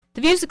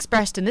The views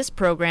expressed in this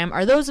program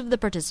are those of the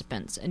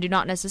participants and do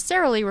not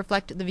necessarily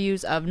reflect the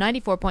views of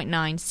 94.9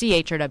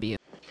 CHRW.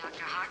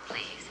 Dr. Hart,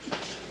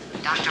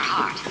 please. Dr.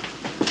 Hart.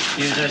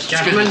 Excuse us,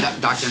 gentlemen.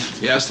 Doctor.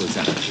 Yes,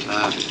 Lieutenant.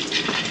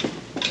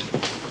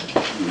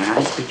 May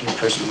I speak to you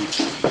personally?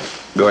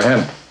 Go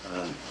ahead.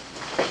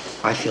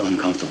 I feel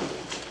uncomfortable.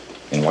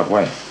 In what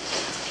way?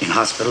 In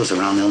hospitals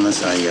around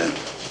illness,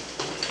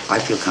 I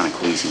feel kind of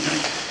queasy.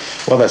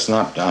 Well, that's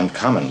not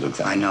uncommon,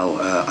 Lieutenant. I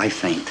know. I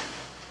faint.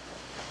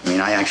 I mean,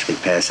 I actually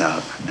pass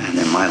out. And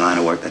in my line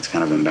of work, that's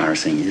kind of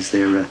embarrassing. Is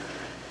there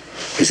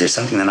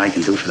something that I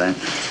can do for that?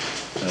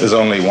 There's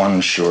only one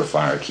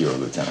surefire cure,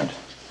 Lieutenant.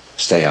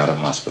 Stay out of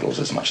hospitals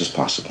as much as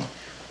possible.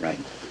 Right.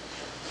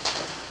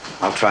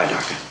 I'll try,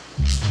 Doctor.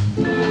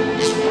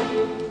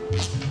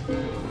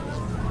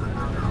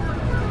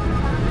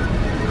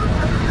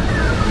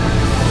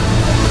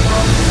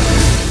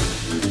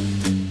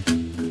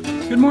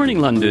 Good morning,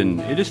 London.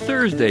 It is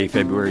Thursday,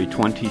 February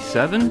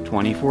 27,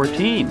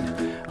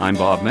 2014. I'm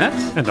Bob Metz.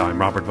 And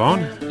I'm Robert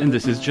Vaughn. And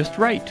this is Just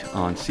Right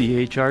on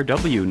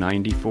CHRW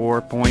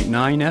 94.9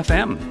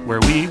 FM.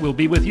 Where we will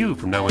be with you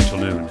from now until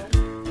noon.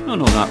 No,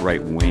 not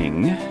right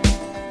wing.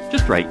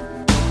 Just right.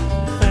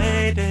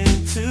 Fade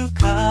into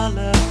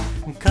color,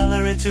 and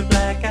color into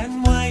black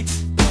and white.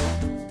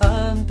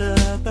 Under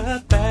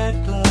the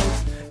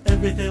bedclothes,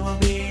 everything will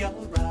be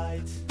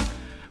alright.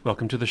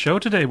 Welcome to the show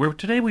today.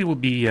 Today we will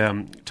be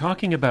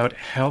talking about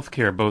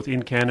healthcare, both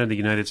in Canada and the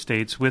United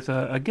States, with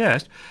a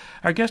guest.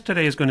 Our guest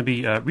today is going to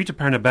be Rita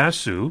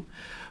Parnabasu,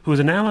 who is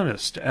an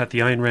analyst at the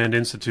Ayn Rand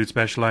Institute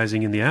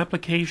specializing in the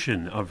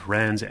application of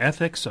Rand's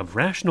ethics of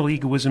rational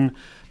egoism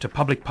to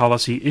public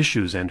policy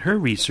issues, and her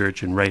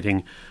research and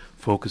writing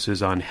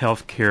focuses on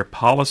healthcare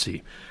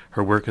policy.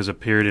 Her work has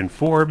appeared in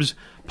Forbes,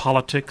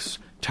 Politics,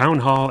 Town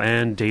Hall,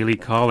 and Daily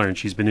Caller, and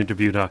she's been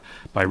interviewed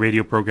by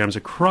radio programs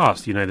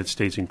across the United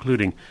States,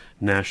 including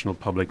National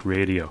Public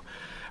Radio.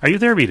 Are you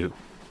there, Ritu?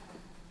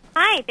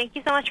 Hi, thank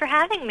you so much for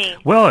having me.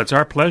 Well, it's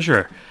our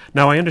pleasure.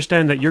 Now, I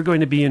understand that you're going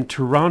to be in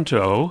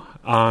Toronto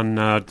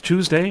on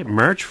Tuesday,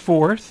 March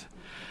 4th,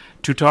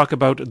 to talk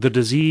about the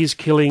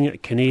disease-killing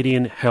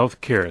Canadian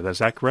healthcare. Is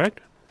that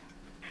correct?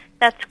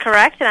 That's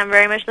correct, and I'm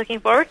very much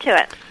looking forward to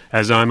it.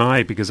 As am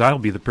I, because I'll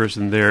be the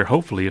person there,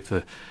 hopefully, if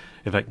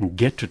I can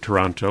get to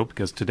Toronto,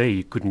 because today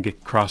you couldn't get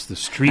across the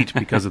street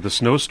because of the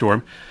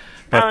snowstorm.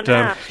 But, oh,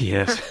 no.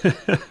 Yes.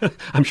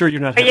 I'm sure you're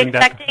not having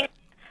that.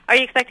 Are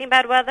you expecting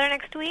bad weather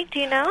next week? Do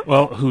you know?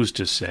 Well, who's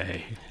to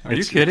say? Are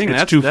you kidding?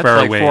 That's that's too far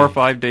like away. 4 or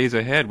 5 days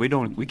ahead. We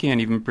can't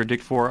even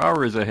predict 4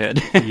 hours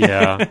ahead.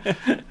 Yeah.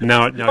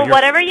 Now, well,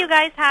 whatever you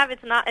guys have,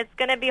 it's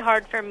going to be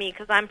hard for me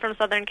because I'm from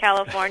Southern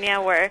California,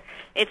 where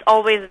it's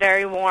always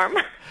very warm.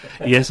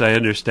 Yes, I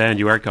understand.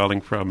 You are calling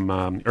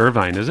from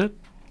Irvine, is it?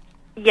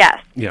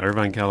 Yes. Yeah,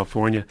 Irvine,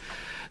 California.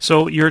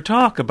 So your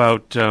talk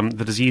about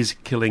the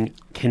disease-killing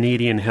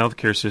Canadian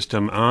healthcare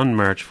system on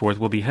March 4th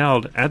will be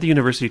held at the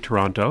University of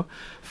Toronto,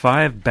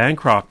 5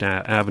 Bancroft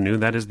Avenue.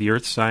 That is the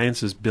Earth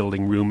Sciences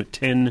Building, room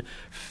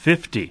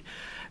 1050.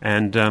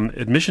 And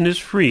admission is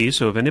free,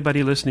 so if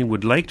anybody listening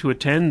would like to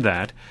attend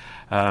that,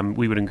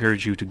 we would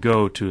encourage you to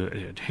go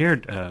to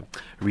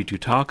to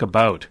talk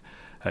about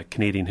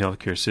Canadian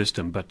healthcare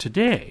system. But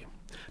today,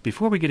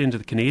 before we get into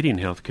the Canadian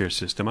healthcare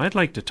system, I'd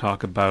like to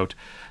talk about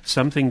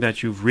something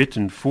that you've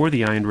written for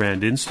the Ayn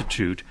Rand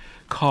Institute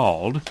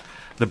called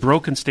The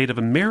Broken State of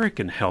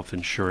American Health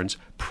Insurance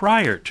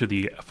Prior to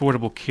the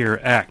Affordable Care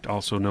Act,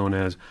 also known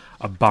as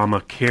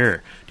Obamacare.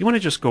 Do you want to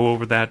just go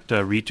over that,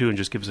 Ritu, and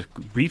just give us a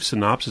brief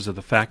synopsis of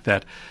the fact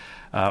that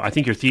I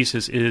think your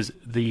thesis is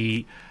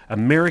the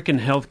American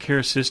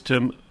healthcare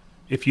system,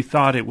 if you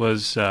thought it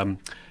was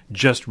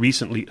just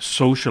recently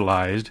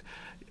socialized,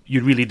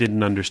 you really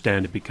didn't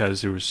understand it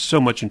because there was so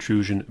much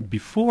intrusion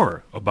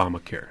before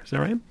Obamacare. Is that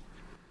right?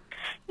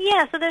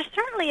 Yeah, so there's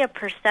certainly a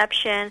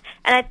perception,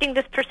 and I think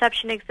this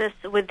perception exists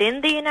within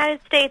the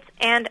United States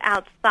and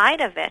outside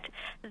of it,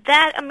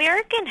 that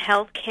American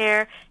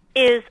healthcare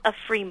is a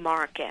free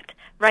market,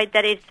 right?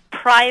 That it's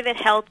private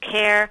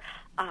healthcare,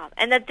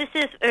 and that this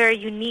is very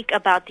unique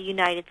about the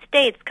United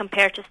States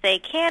compared to, say,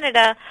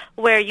 Canada,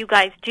 where you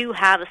guys do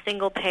have a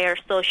single-payer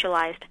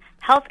socialized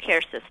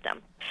healthcare system.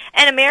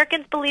 And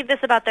Americans believe this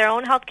about their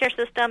own healthcare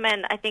system,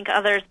 and I think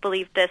others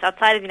believe this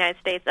outside of the United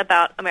States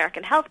about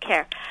American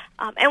healthcare.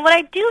 And what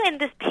I do in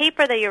this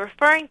paper that you're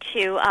referring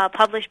to,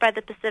 published by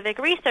the Pacific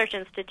Research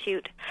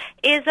Institute,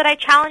 is that I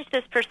challenge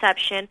this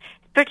perception,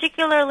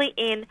 particularly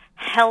in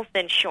health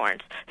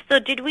insurance. So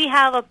did we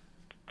have a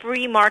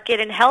free market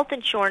in health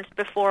insurance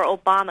before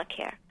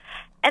Obamacare?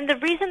 And the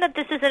reason that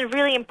this is a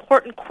really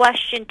important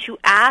question to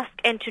ask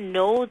and to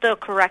know the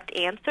correct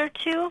answer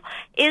to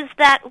is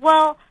that,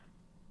 well,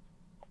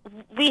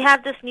 we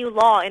have this new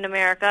law in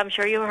America. I'm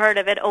sure you heard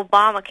of it,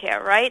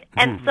 Obamacare, right?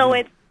 And so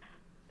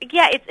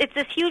Yeah, it's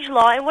this huge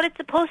law, and what it's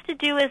supposed to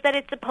do is that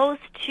it's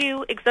supposed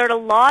to exert a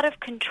lot of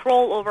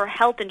control over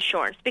health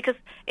insurance, because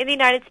in the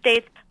United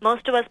States,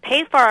 most of us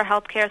pay for our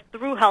health care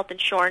through health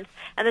insurance,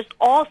 and there's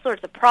all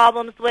sorts of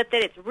problems with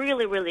it. It's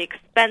really, really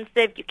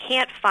expensive. You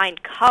can't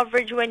find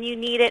coverage when you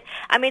need it.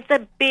 I mean,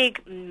 it's a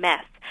big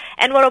mess.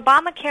 And what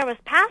Obamacare was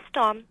passed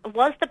on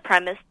was the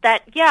premise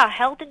that, yeah,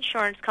 health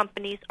insurance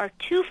companies are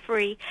too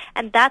free,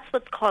 and that's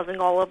what's causing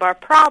all of our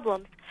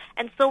problems.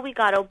 And so we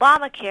got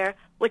Obamacare,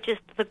 which is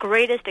the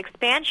greatest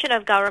expansion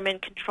of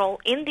government control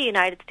in the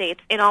United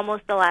States in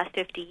almost the last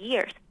 50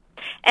 years.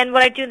 And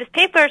what I do in this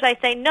paper is I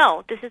say,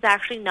 no, this is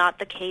actually not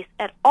the case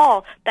at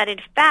all, that in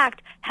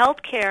fact,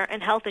 healthcare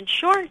and health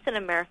insurance in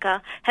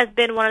America has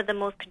been one of the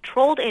most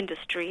controlled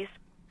industries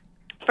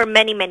for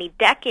many, many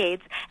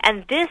decades,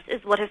 and this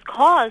is what has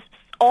caused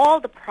all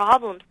the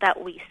problems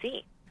that we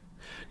see.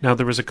 Now,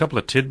 there was a couple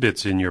of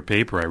tidbits in your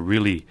paper I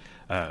really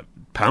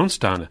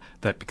pounced on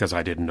that because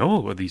I didn't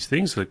know these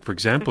things. Like, for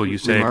example, you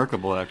say...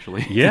 Remarkable,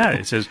 actually. Yeah,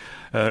 it says,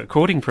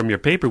 quoting from your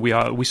paper,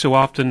 we so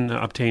often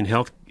obtain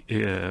health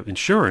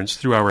insurance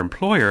through our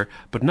employer,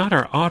 but not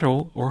our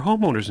auto or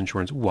homeowners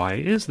insurance. Why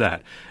is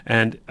that?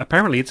 And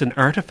apparently it's an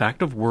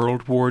artifact of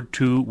World War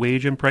II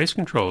wage and price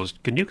controls.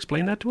 Can you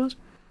explain that to us?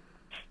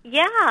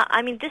 Yeah,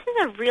 I mean, this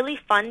is a really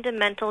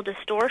fundamental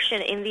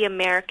distortion in the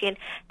American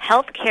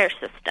healthcare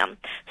system.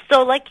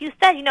 So like you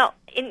said, in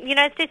the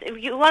United States,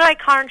 if you want to buy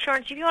car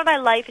insurance, if you want to buy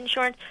life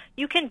insurance,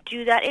 you can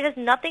do that. It has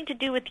nothing to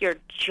do with your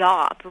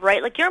job,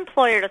 right? Like, your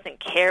employer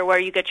doesn't care where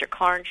you get your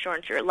car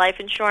insurance or your life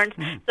insurance.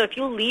 Mm-hmm. So if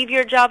you leave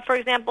your job, for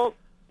example,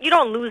 you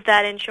don't lose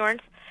that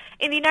insurance.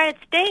 In the United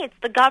States,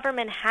 the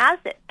government has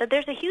it, that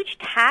there's a huge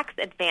tax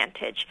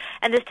advantage,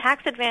 and this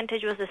tax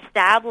advantage was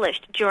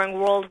established during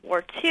World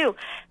War II,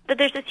 that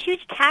there's this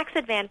huge tax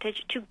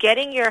advantage to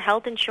getting your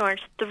health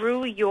insurance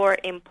through your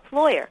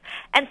employer.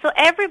 And so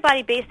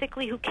everybody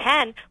basically who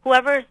can,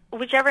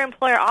 whichever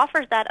employer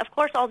offers that, of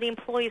course all the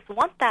employees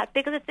want that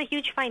because it's a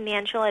huge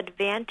financial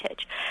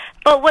advantage.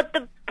 But what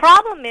the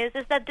problem is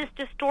that this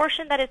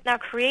distortion that is now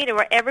created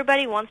where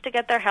everybody wants to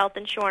get their health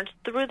insurance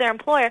through their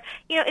employer,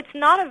 it's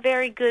not a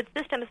very good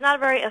system. It's not a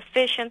very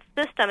efficient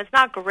system. It's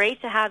not great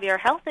to have your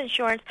health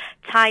insurance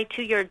tied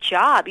to your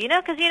job,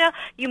 because,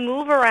 you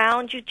move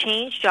around, you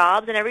change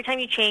jobs, and every time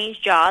you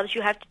change jobs,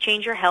 you have to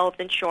change your health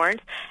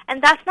insurance,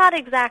 and that's not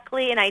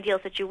exactly an ideal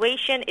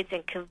situation. It's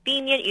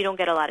inconvenient. You don't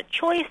get a lot of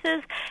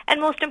choices, and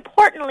most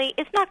importantly,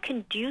 it's not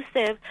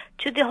conducive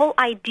to the whole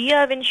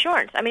idea of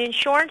insurance. I mean,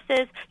 insurance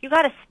is, you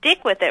got to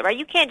stick with it, right?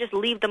 You can't just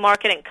leave the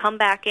market and come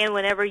back in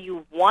whenever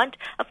you want.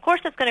 Of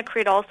course, that's going to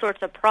create all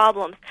sorts of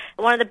problems.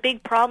 One of the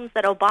big problems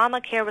that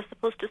Obamacare was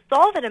supposed to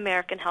solve in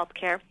American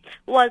healthcare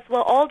was,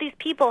 well, all these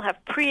people have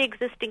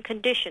pre-existing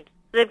conditions.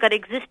 They've got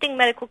existing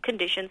medical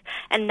conditions,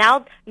 and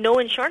now no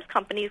insurance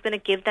company is going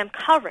to give them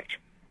coverage.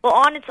 Well,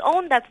 on its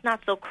own, that's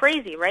not so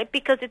crazy, right?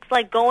 Because it's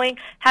like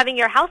having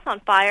your house on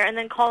fire and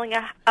then calling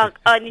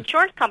an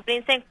insurance company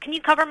and saying, can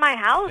you cover my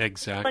house?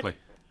 Exactly.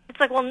 It's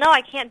like, well, no,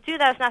 I can't do that.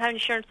 That's not how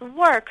insurance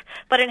works.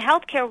 But in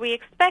healthcare, we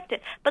expect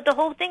it. But the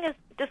whole thing is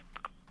this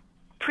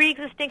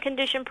pre-existing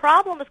condition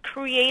problem is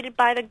created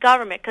by the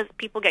government because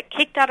people get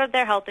kicked out of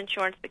their health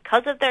insurance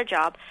because of their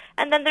job,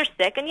 and then they're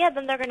sick, and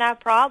then they're going to have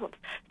problems.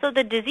 So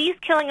the disease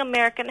killing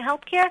American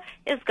healthcare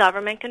is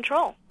government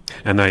control.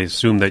 And I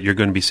assume that you're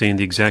going to be saying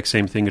the exact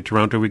same thing in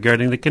Toronto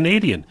regarding the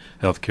Canadian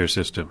healthcare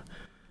system.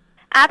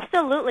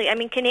 Absolutely. I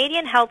mean,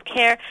 Canadian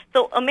healthcare,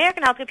 so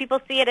American healthcare, people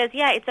see it as,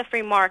 it's a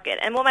free market.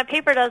 And what my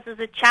paper does is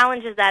it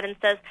challenges that and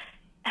says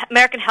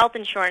American health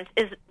insurance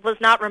was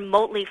not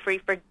remotely free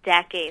for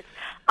decades.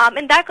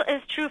 And that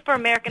is true for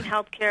American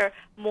healthcare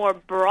more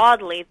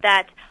broadly,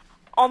 that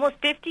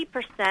almost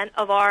 50%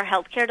 of our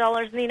healthcare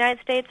dollars in the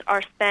United States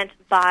are spent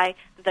by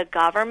the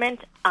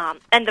government,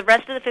 and the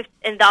rest of the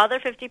other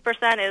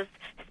 50% is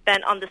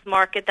spent on this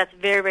market that's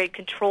very, very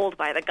controlled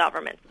by the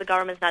government. The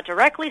government's not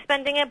directly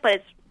spending it, but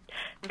it's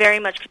very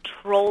much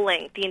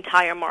controlling the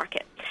entire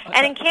market. Okay.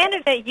 And in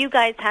Canada, you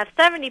guys have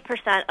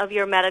 70% of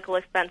your medical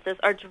expenses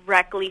are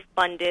directly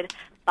funded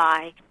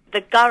by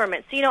the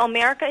government. So,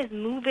 America is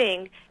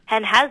moving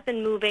and has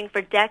been moving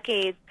for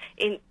decades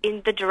in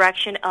the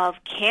direction of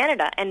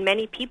Canada. And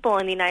many people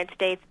in the United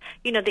States,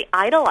 they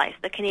idolize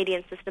the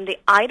Canadian system. They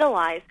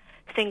idolize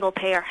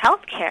single-payer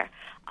health care.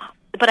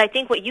 But I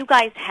think what you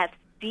guys have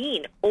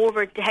seen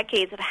over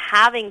decades of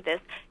having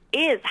this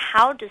is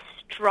how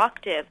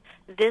destructive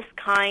this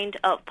kind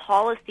of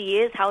policy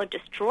is, how it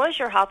destroys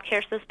your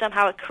healthcare system,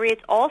 how it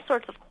creates all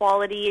sorts of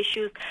quality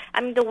issues. I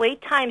mean, the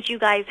wait times you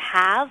guys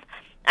have,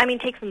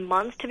 takes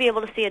months to be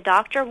able to see a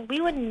doctor.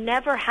 We would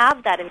never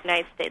have that in the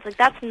United States. Like,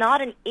 that's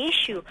not an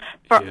issue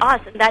for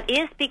us. And that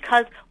is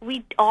because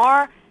we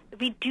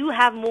do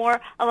have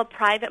more of a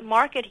private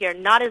market here.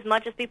 Not as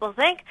much as people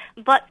think,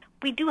 but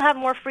we do have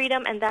more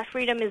freedom, and that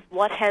freedom is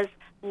what has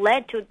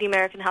led to the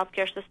American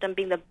healthcare system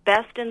being the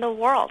best in the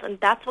world. And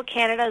that's what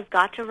Canada has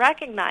got to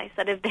recognize,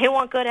 that if they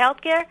want good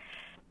healthcare,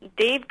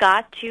 they've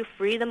got to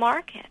free the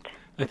market.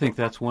 I think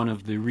that's one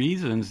of the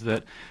reasons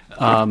that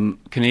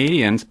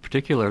Canadians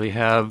particularly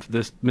have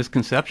this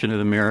misconception that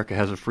America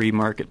has a free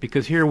market,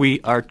 because here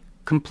we are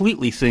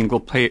completely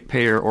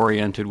single-payer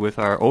oriented with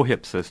our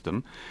OHIP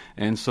system,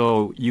 and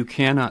so you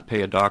cannot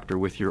pay a doctor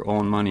with your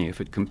own money if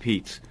it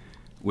competes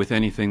with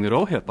anything that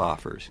OHIP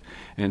offers.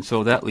 And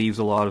so that leaves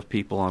a lot of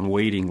people on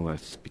waiting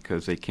lists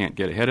because they can't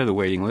get ahead of the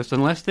waiting list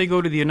unless they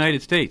go to the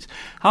United States.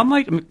 How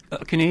might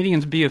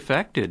Canadians be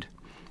affected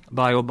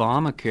by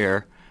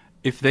Obamacare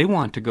if they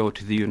want to go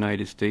to the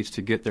United States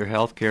to get their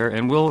health care?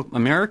 And will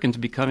Americans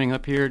be coming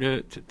up here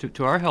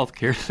to our health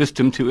care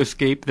system to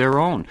escape their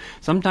own?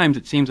 Sometimes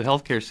it seems the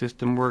health care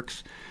system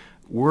works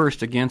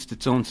worst against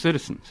its own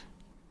citizens.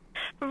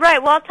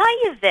 Right. Well, I'll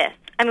tell you this.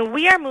 I mean,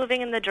 we are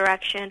moving in the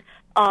direction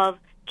of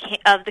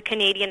the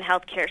Canadian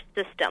healthcare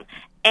system.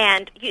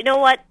 And you know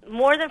what?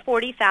 More than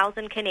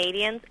 40,000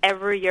 Canadians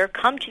every year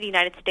come to the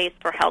United States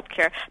for health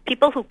care.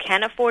 People who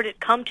can afford it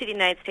come to the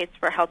United States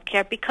for health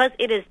care because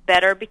it is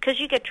better, because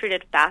you get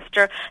treated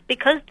faster,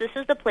 because this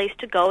is the place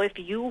to go if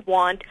you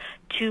want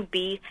to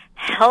be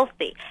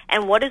healthy.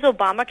 And what is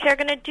Obamacare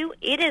going to do?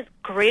 It is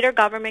greater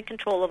government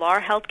control of our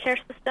healthcare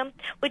system,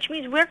 which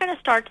means we're going to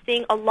start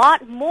seeing a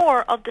lot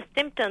more of the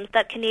symptoms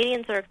that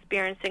Canadians are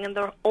experiencing in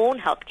their own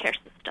healthcare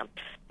system.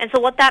 And so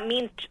what that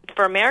means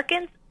for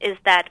Americans is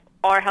that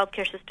our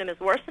healthcare system is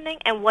worsening,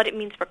 and what it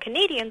means for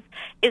Canadians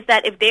is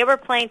that if they were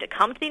planning to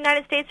come to the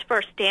United States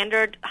for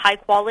standard,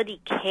 high-quality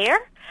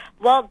care,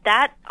 well,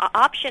 that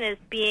option is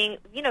being,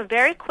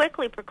 very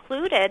quickly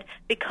precluded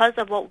because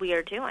of what we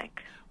are doing.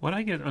 What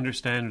I can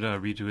understand,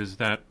 Ritu, is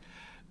that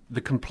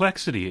the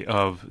complexity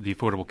of the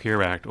Affordable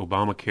Care Act,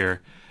 Obamacare,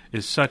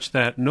 is such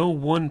that no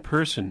one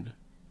person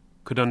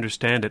could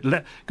understand it.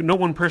 No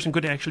one person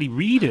could actually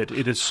read it.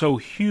 It is so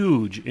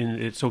huge, and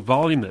it's so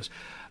voluminous.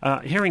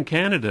 Here in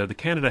Canada, the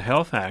Canada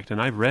Health Act,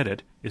 and I've read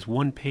it, is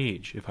one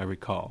page, if I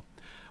recall.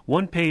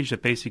 One page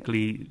that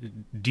basically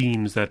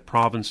deems that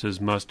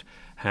provinces must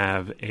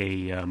have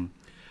a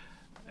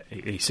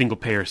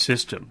single-payer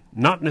system.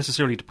 Not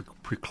necessarily to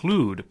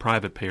preclude a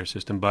private payer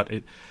system, but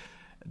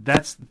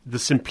that's the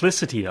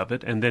simplicity of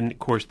it. And then, of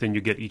course, then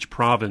you get each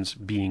province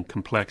being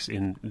complex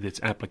in its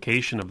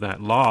application of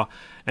that law.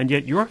 And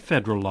yet your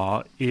federal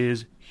law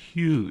is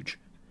huge.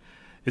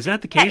 Is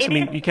that the case?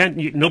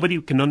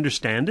 Nobody can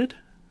understand it?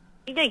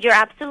 You're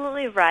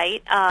absolutely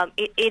right.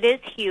 It is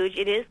huge.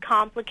 It is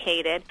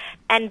complicated.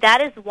 And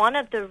that is one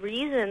of the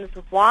reasons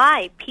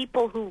why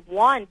people who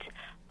want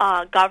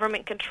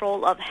government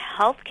control of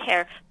health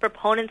care,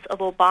 proponents of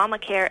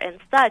Obamacare and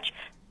such,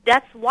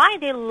 that's why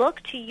they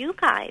look to you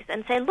guys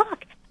and say,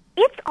 look,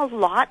 it's a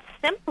lot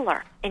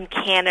simpler in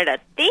Canada.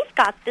 They've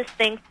got this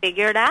thing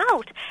figured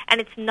out, and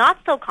it's not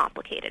so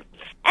complicated.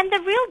 And the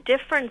real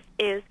difference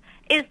is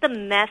the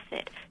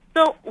method.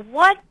 So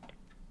why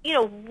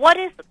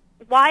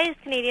is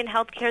Canadian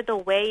healthcare the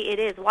way it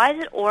is? Why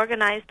is it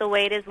organized the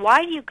way it is?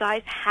 Why do you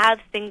guys have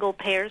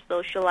single-payer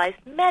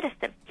socialized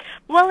medicine?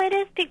 Well, it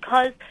is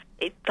because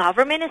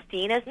government is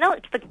seen as, no,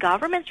 it's the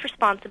government's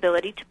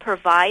responsibility to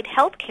provide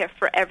health care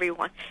for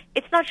everyone.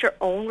 It's not your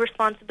own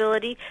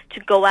responsibility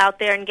to go out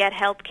there and get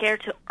health care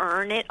to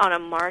earn it on a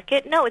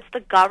market. No, it's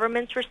the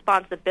government's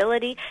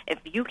responsibility. If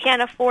you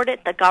can't afford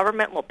it, the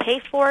government will pay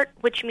for it,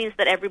 which means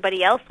that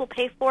everybody else will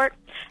pay for it.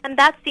 And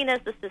that's seen as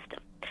the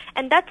system.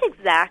 And that's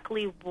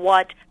exactly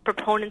what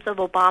proponents of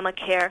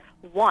Obamacare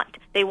want.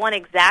 They want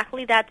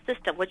exactly that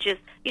system, which is,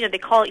 they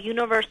call it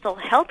universal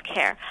health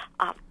care.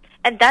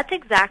 And that's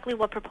exactly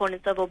what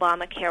proponents of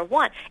Obamacare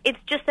want. It's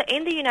just that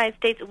in the United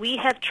States, we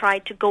have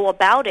tried to go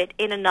about it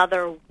in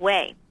another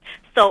way.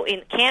 So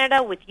in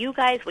Canada, with you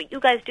guys, what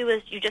you guys do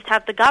is you just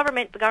have the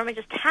government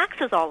just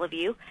taxes all of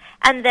you,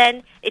 and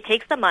then it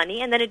takes the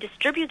money, and then it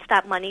distributes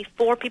that money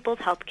for people's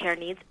health care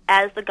needs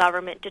as the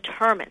government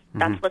determines. Mm-hmm.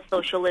 That's what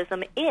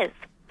socialism is.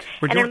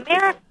 And in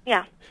America,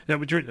 yeah.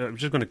 I'm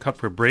just going to cut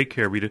for a break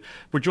here, Rita.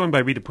 We're joined by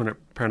Rita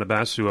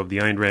Parnabasu of the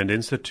Ayn Rand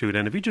Institute,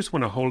 and if you just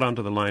want to hold on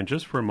to the line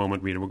just for a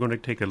moment, Rita, we're going to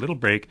take a little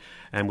break,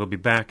 and we'll be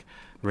back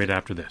right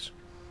after this.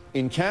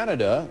 In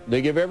Canada,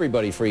 they give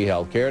everybody free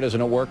health care.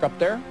 Doesn't it work up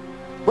there?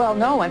 Well,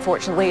 no,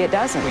 unfortunately it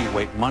doesn't. You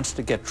wait months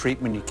to get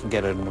treatment. You can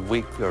get it in a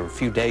week or a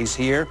few days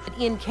here.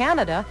 In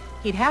Canada,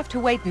 he'd have to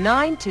wait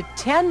 9 to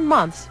 10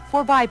 months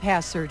for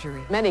bypass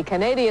surgery. Many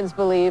Canadians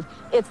believe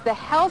it's the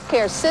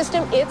healthcare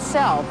system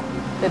itself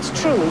that's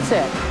truly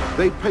sick.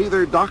 They pay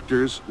their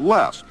doctors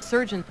less.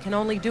 Surgeons can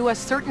only do a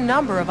certain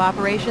number of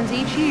operations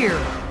each year,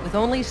 with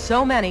only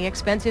so many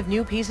expensive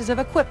new pieces of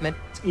equipment.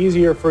 It's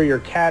easier for your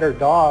cat or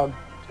dog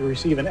to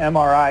receive an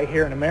MRI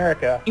here in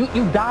America. You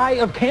die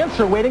of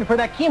cancer waiting for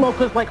that chemo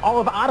because like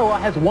all of Ottawa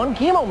has one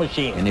chemo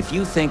machine. And if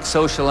you think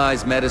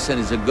socialized medicine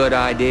is a good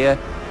idea,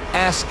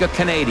 ask a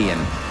Canadian.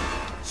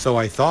 So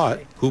I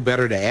thought, who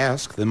better to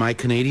ask than my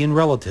Canadian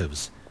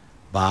relatives,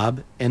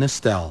 Bob and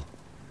Estelle.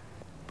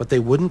 But they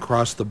wouldn't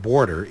cross the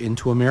border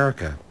into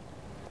America.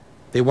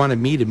 They wanted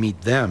me to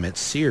meet them at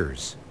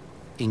Sears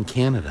in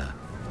Canada.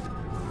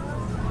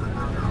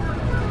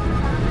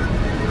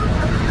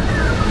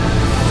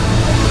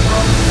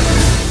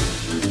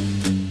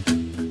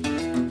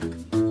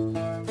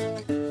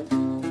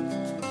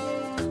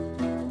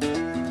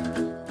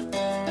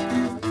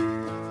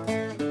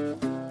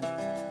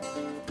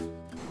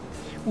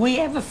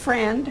 have a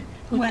friend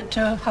who went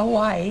to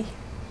Hawaii,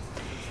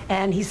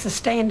 and he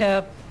sustained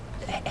a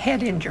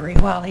head injury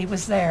while he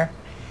was there.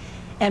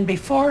 And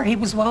before he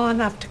was well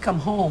enough to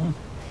come home,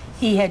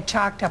 he had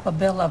chalked up a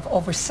bill of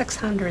over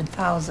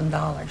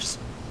 $600,000.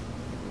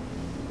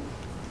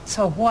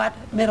 So what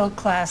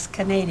middle-class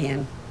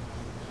Canadian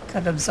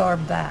could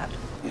absorb that?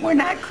 We're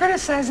not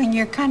criticizing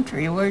your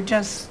country. We're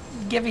just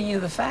giving you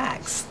the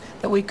facts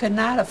that we could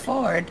not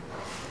afford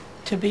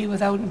to be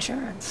without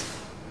insurance.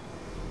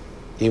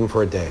 Even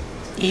for a day.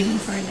 Even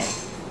for a day.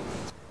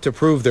 To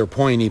prove their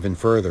point even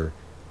further,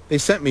 they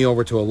sent me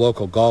over to a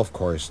local golf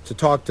course to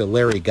talk to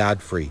Larry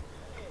Godfrey,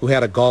 who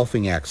had a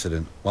golfing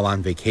accident while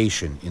on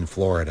vacation in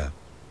Florida.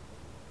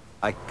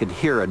 I could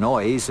hear a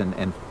noise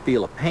and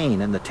feel a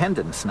pain, and the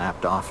tendon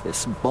snapped off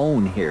this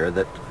bone here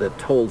that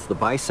holds the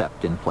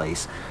bicep in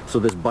place. So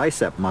this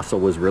bicep muscle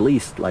was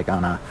released like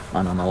on an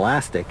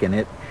elastic, and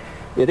it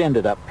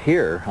ended up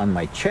here on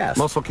my chest.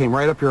 Muscle came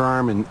right up your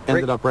arm and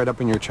ended up right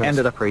up in your chest.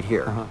 Ended up right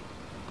here.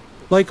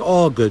 Like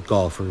all good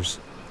golfers,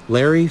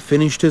 Larry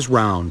finished his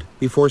round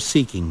before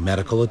seeking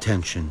medical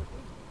attention.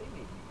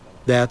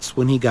 That's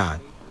when he got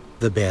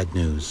the bad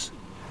news.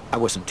 I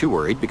wasn't too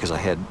worried because I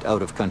had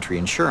out-of-country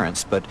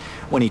insurance, but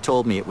when he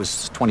told me it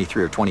was $23,000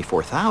 or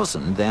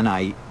 $24,000, then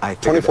I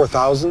figured...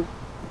 $24,000?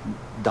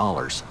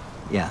 Dollars,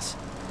 yes.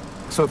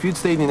 So if you'd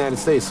stayed in the United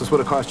States, this would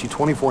have cost you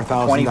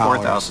 $24,000.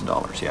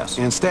 $24,000, yes.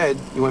 And instead,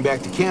 you went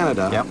back to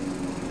Canada. Yep.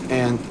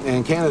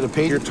 And Canada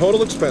paid your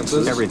total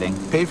expenses. Everything.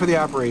 Paid for the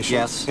operation.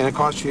 Yes. And it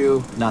cost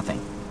you?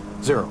 Nothing.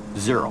 Zero.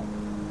 Zero.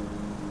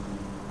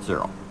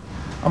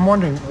 I'm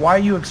wondering why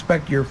you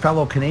expect your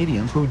fellow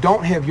Canadians who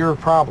don't have your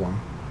problem,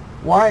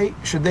 why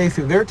should they,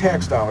 through their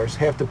tax dollars,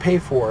 have to pay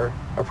for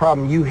a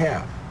problem you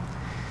have?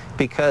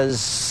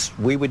 Because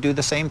we would do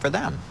the same for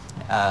them.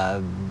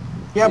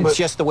 It's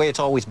just the way it's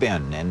always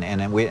been, and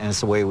it's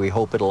the way we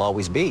hope it'll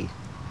always be.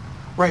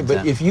 Right,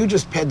 but if you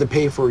just had to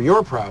pay for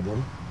your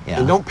problem, Yeah.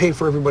 and don't pay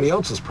for everybody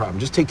else's problem,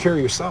 just take care of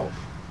yourself.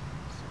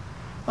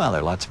 Well,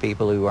 there are lots of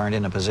people who aren't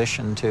in a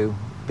position to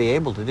be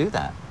able to do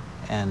that,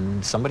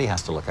 and somebody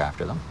has to look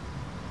after them.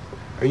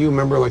 Are you a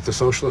member of, like, the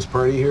Socialist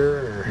Party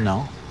here? Or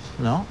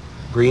No.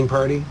 Green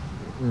Party?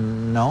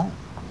 No.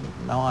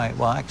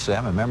 Well, actually,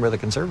 I'm a member of the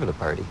Conservative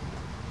Party.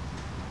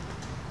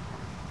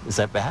 Is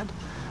that bad?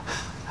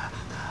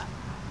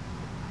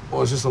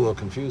 Well, it's just a little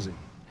confusing.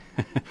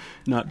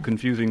 Not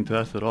confusing to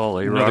us at all,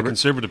 eh, No, Robert? the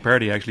Conservative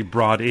Party actually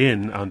brought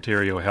in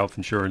Ontario health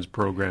insurance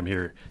program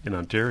here in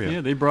Ontario.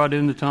 Yeah, they brought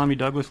in the Tommy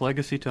Douglas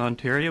legacy to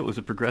Ontario. It was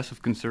the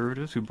Progressive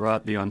Conservatives who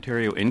brought the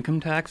Ontario income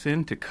tax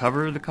in to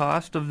cover the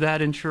cost of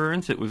that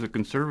insurance. It was the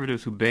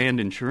Conservatives who banned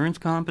insurance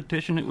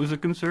competition. It was the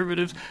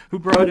Conservatives who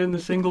brought in the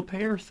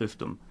single-payer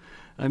system.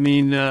 I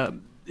mean,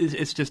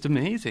 it's just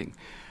amazing.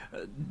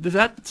 Does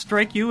that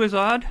strike you as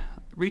odd,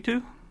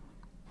 Ritu?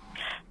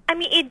 I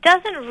mean, it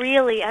doesn't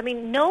really. I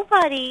mean,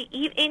 nobody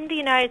in the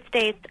United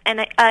States, and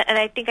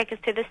I think I could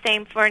say the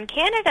same for in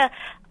Canada,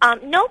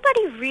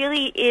 nobody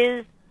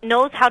really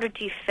knows how to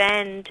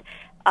defend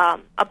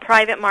a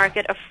private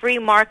market, a free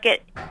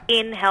market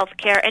in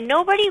healthcare, and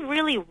nobody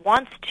really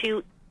wants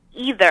to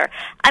either.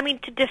 I mean,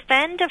 to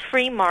defend a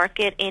free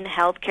market in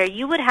healthcare,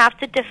 you would have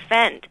to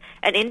defend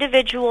an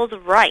individual's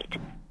right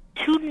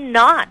to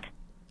not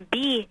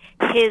be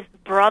his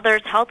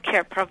brother's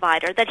healthcare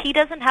provider, that he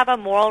doesn't have a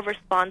moral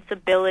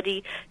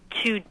responsibility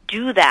to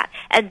do that.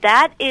 And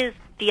that is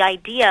the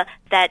idea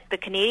that the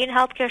Canadian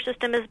healthcare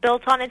system is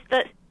built on. It's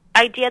the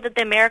idea that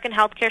the American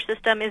healthcare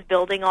system is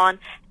building on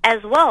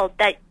as well,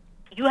 that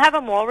you have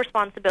a moral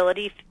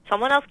responsibility. If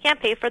someone else can't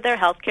pay for their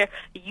healthcare,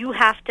 you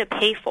have to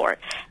pay for it.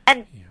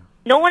 And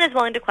no one is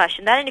willing to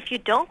question that. And if you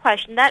don't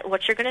question that,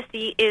 what you're going to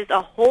see is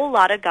a whole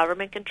lot of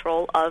government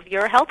control of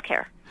your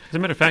healthcare. As a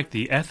matter of fact,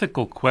 the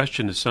ethical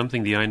question is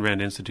something the Ayn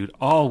Rand Institute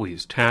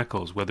always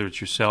tackles, whether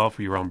it's yourself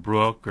or Yaron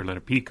Brook or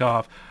Leonard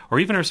Peikoff or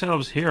even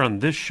ourselves here on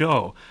this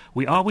show.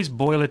 We always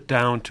boil it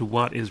down to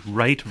what is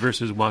right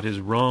versus what is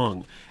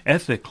wrong,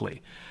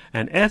 ethically.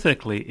 And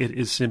ethically, it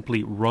is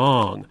simply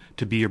wrong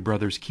to be your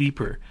brother's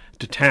keeper,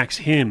 to tax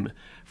him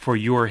for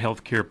your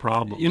healthcare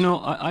problems. You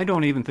know, I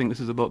don't even think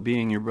this is about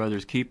being your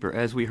brother's keeper,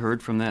 as we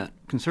heard from that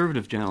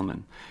conservative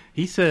gentleman.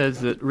 He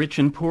says that rich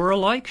and poor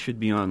alike should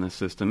be on this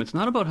system. It's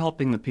not about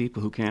helping the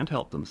people who can't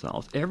help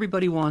themselves.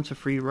 Everybody wants a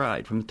free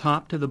ride from the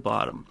top to the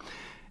bottom.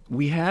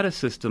 We had a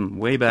system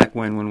way back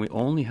when we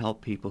only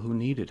helped people who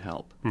needed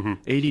help.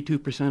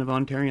 82% of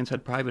Ontarians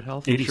had private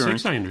health 86,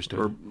 insurance. I understood.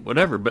 Or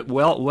whatever, but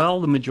well,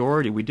 the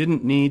majority. We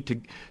didn't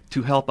need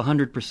to help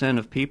 100%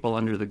 of people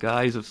under the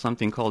guise of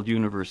something called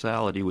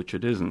universality, which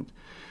it isn't,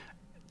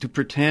 to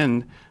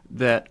pretend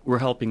that we're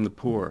helping the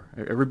poor.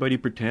 Everybody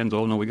pretends,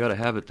 oh no, we got to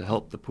have it to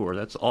help the poor.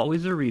 That's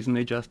always the reason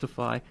they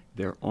justify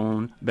their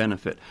own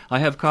benefit. I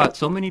have caught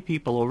so many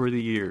people over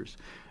the years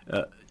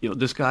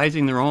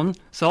disguising their own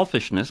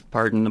selfishness,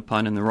 pardon the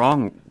pun in the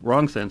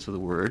wrong sense of the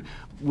word,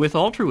 with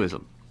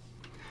altruism.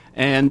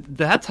 And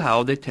that's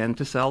how they tend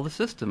to sell the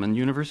system, and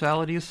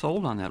universality is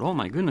sold on that. Oh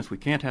my goodness, we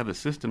can't have a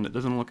system that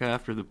doesn't look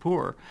after the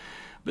poor.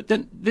 But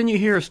then you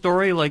hear a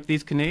story like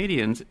these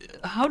Canadians.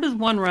 How does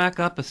one rack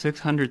up a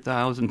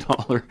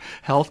 $600,000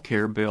 health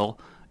care bill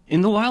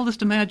in the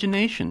wildest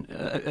imagination?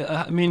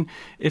 I mean,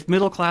 if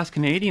middle-class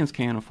Canadians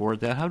can't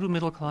afford that, how do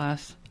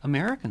middle-class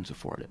Americans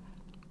afford it?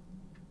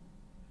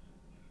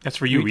 That's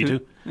for you,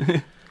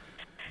 Ritu.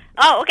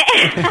 Oh,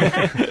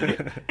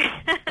 okay.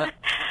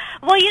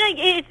 Well,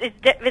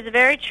 it's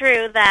very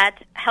true that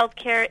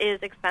healthcare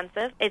is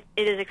expensive. It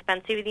is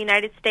expensive in the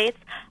United States.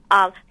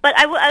 But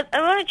I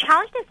want to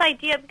challenge this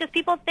idea because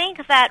people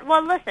think that,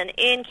 well, listen,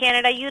 in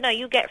Canada,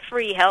 you get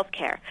free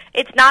healthcare.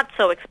 It's not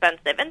so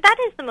expensive. And that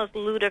is the most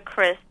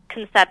ludicrous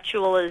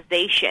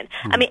conceptualization.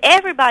 I mean,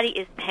 everybody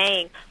is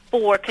paying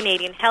for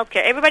Canadian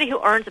healthcare. Everybody who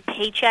earns a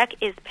paycheck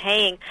is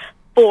paying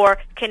for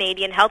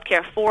Canadian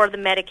healthcare, for the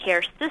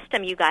Medicare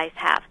system you guys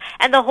have.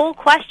 And the whole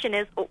question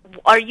is,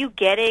 are you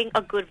getting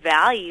a good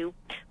value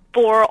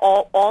for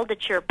all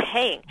that you're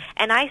paying?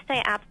 And I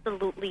say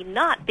absolutely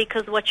not,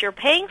 because what you're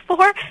paying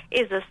for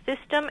is a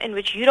system in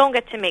which you don't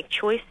get to make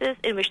choices,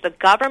 in which the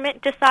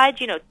government decides,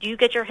 do you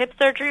get your hip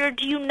surgery or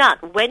do you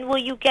not? When will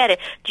you get it?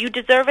 Do you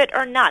deserve it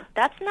or not?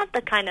 That's not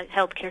the kind of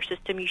healthcare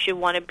system you should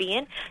want to be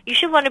in. You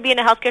should want to be in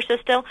a healthcare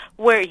system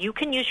where you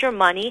can use your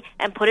money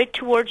and put it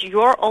towards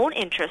your own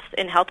interests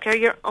in healthcare,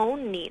 your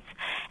own needs.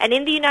 And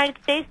in the United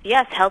States,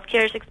 yes,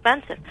 healthcare is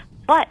expensive.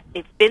 But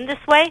it's been this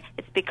way,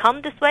 it's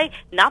become this way,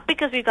 not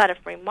because we got a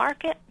free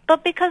market,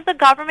 but because the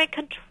government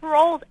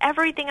controls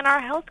everything in our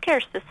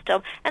healthcare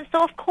system. And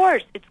so, of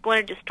course, it's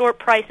going to distort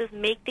prices,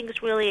 make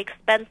things really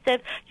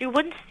expensive. You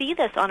wouldn't see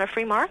this on a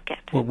free market.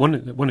 Well,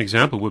 one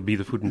example would be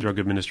the Food and Drug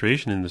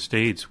Administration in the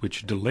States,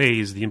 which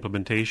delays the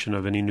implementation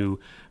of any new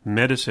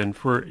medicine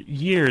for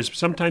years,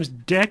 sometimes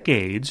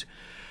decades,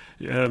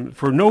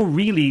 for no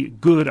really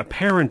good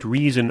apparent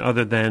reason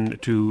other than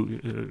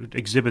to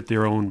exhibit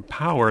their own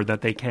power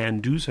that they can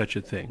do such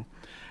a thing.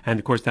 And,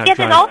 of course, that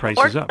drives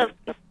prices up.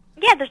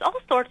 There's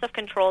all sorts of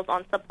controls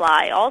on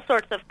supply, all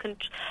sorts of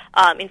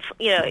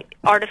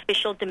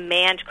artificial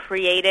demand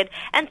created.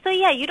 And so,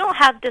 you don't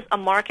have a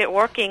market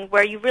working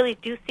where you really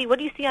do see, what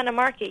do you see on the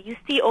market? You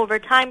see over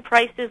time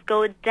prices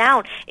go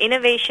down,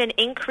 innovation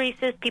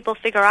increases, people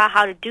figure out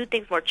how to do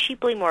things more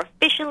cheaply, more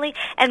efficiently,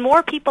 and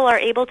more people are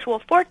able to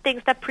afford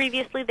things that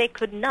previously they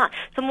could not.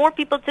 So more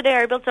people today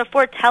are able to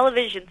afford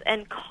televisions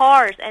and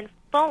cars and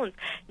phones,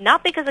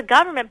 not because of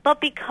government,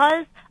 but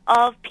because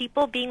of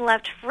people being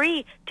left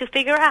free to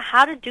figure out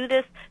how to do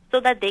this so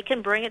that they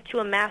can bring it to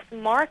a mass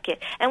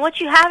market. And what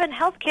you have in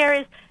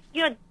healthcare is,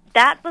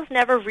 that was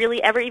never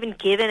really ever even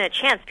given a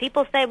chance.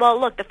 People say, well,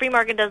 look, the free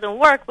market doesn't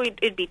work,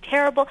 it'd be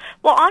terrible.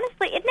 Well,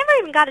 honestly, it never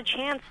even got a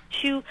chance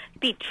to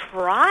be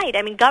tried.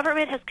 I mean,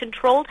 government has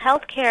controlled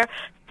healthcare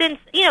since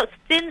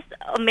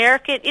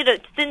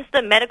since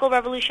the medical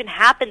revolution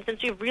happened,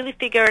 since we really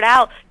figured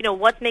out,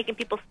 what's making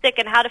people sick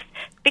and how to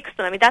fix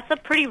them. I mean, that's a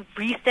pretty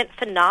recent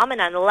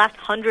phenomenon in the last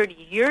 100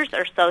 years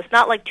or so. It's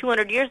not like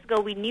 200 years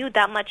ago we knew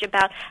that much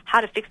about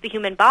how to fix the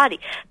human body.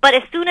 But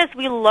as soon as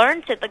we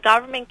learned it, the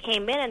government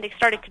came in and they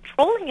started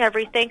controlling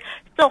everything.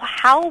 So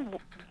how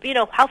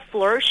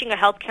flourishing a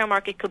healthcare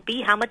market could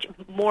be, how much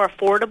more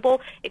affordable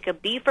it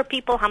could be for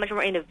people, how much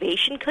more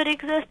innovation could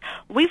exist,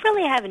 we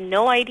really have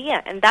no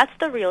idea, and that's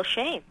the real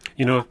shame.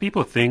 If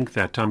people think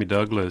that Tommy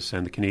Douglas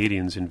and the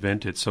Canadians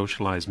invented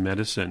socialized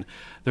medicine,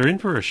 they're in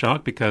for a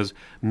shock, because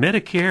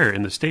Medicare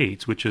in the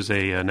States, which is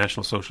a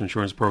national social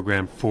insurance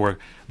program for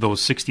those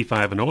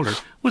 65 and older,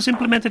 was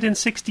implemented in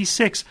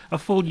 1966, a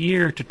full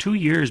year to 2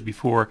 years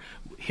before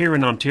here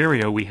in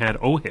Ontario we had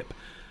OHIP.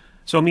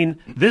 So, I mean,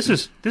 this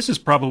is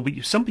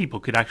probably, some people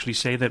could actually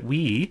say that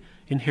we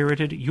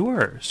inherited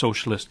your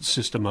socialist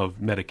system of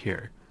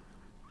Medicare.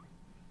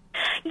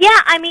 Yeah,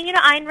 I mean,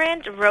 Ayn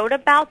Rand wrote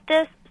about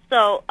this.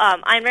 So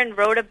Ayn Rand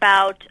wrote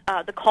about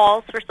the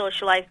calls for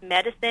socialized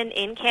medicine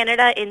in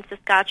Canada, in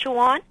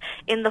Saskatchewan,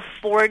 in the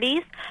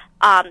 40s.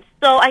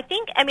 So I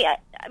think,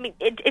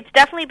 it's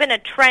definitely been a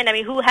trend. I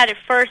mean, who had it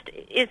first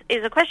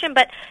is a question.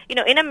 But,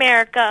 in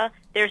America,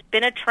 there's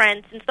been a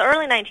trend since the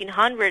early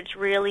 1900s,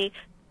 really,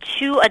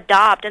 to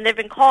adopt, and there have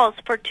been calls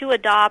to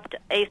adopt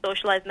a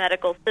socialized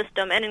medical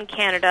system, and in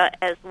Canada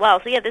as well.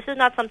 So this is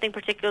not something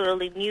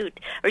particularly new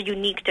or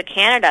unique to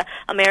Canada.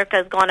 America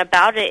has gone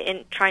about it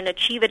in trying to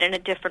achieve it in a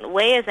different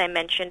way, as I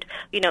mentioned.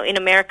 In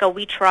America,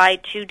 we're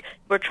trying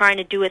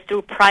to do it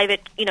through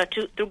private,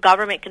 through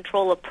government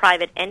control of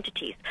private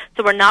entities.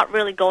 So we're not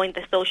really going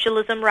the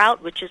socialism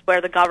route, which is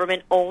where the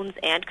government owns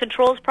and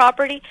controls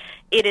property.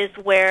 It is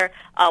where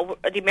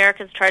the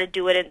Americans try to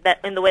do it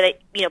in the way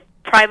that,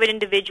 private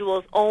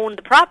individuals own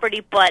the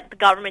property, but the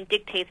government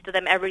dictates to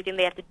them everything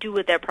they have to do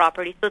with their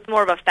property. So it's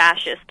more of a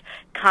fascist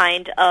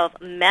kind of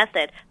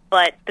method.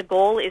 But the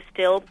goal is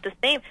still the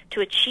same, to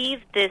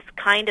achieve this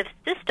kind of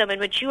system in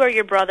which you are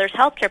your brother's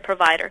healthcare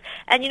provider.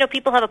 And,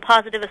 people have a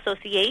positive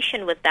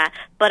association with that.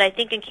 But I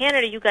think in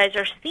Canada, you guys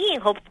are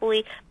seeing,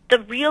 hopefully, the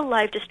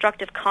real-life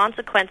destructive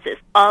consequences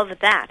of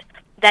that.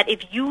 that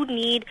if you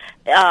need,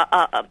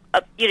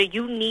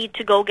 you need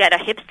to go get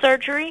a hip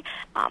surgery,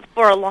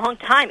 for a long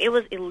time it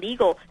was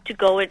illegal to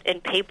go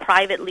and pay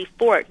privately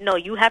for it. No,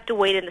 you have to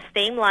wait in the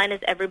same line as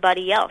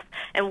everybody else.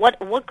 And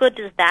what good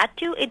does that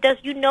do? It does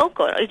you no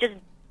good. It just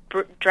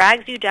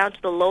drags you down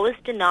to the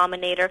lowest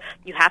denominator.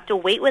 You have to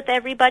wait with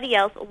everybody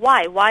else.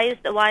 Why? Why is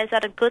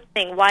that a good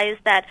thing? Why is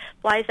that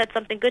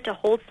something good to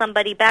hold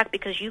somebody back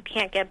because you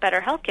can't get better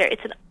health care?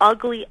 It's an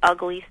ugly,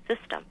 ugly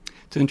system.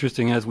 It's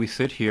interesting, as we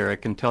sit here, I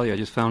can tell you, I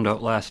just found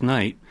out last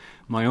night,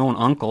 my own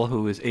uncle,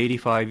 who is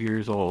 85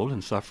 years old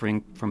and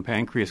suffering from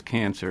pancreas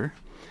cancer,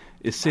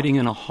 is sitting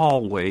in a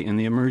hallway in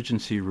the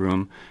emergency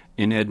room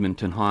in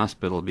Edmonton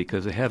Hospital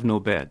because they have no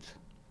beds.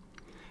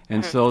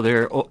 And so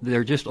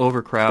they're just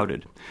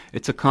overcrowded.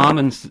 It's a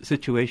common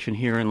situation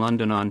here in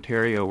London,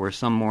 Ontario, where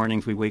some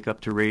mornings we wake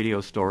up to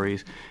radio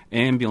stories,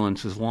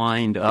 ambulances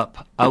lined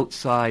up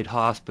outside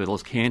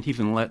hospitals, can't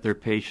even let their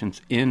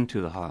patients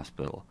into the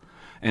hospital.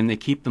 And they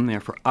keep them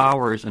there for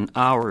hours and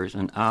hours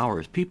and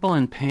hours. People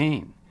in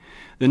pain.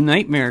 The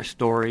nightmare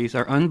stories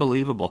are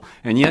unbelievable.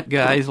 And yet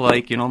guys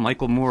like,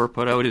 Michael Moore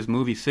put out his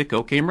movie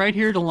Sicko, came right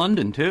here to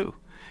London too,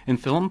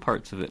 and filmed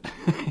parts of it,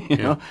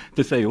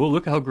 to say, oh,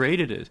 look how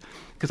great it is.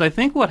 Because I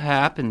think what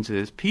happens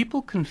is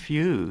people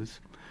confuse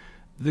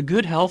the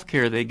good health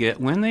care they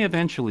get when they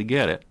eventually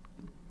get it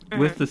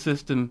with the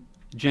system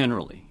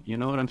generally. You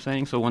know what I'm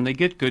saying? So when they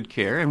get good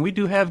care, and we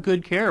do have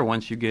good care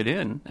once you get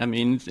in, I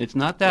mean, it's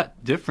not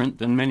that different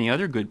than many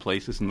other good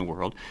places in the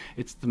world.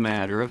 It's the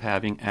matter of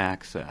having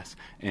access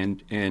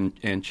and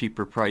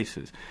cheaper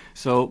prices.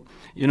 So,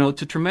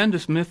 it's a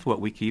tremendous myth what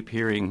we keep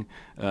hearing,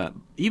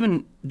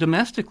 even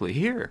domestically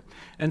here.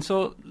 And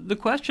so the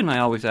question I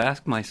always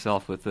ask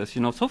myself with this,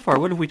 so far,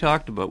 what have we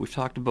talked about? We've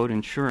talked about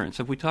insurance.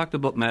 Have we talked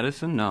about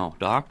medicine? No.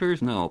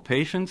 Doctors? No.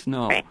 Patients?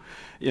 No. Right.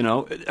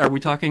 Are we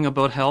talking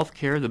about health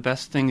care, the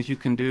best things you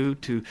can do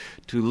to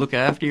look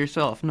after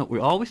yourself? No, we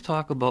always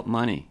talk about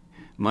money.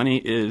 Money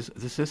is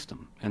the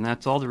system, and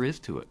that's all there is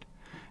to it.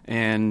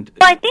 And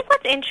well, I think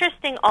what's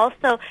interesting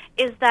also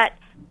is that,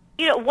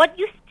 what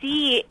you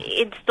see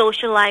in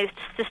socialized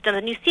systems,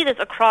 and you see this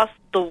across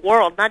the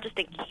world, not just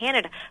in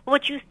Canada,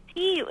 what you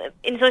see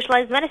in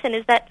socialized medicine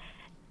is that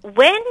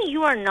when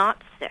you are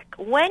not sick,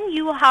 when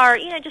you are,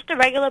 just a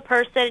regular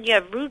person, you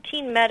have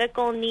routine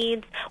medical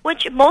needs,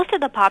 which most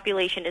of the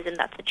population is in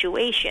that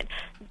situation,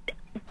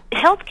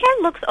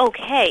 healthcare looks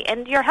okay,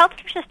 and your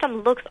healthcare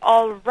system looks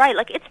all right.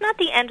 Like, it's not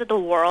the end of the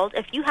world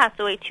if you have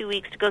to wait 2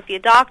 weeks to go see a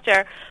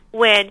doctor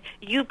when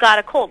you've got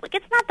a cold. Like,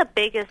 it's not the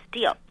biggest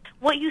deal.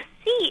 What you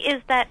see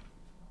is that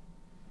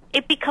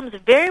it becomes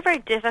very, very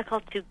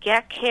difficult to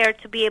get care,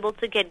 to be able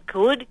to get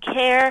good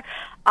care,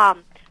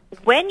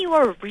 when you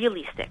are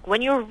really sick.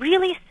 When you're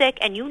really sick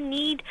and you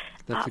need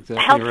a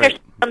healthcare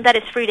system that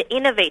is free to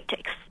innovate, to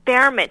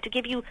experiment, to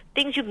give you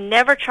things you've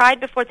never tried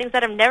before, things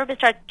that have never been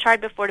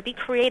tried before, to be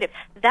creative.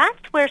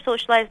 That's where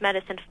socialized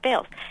medicine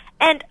fails.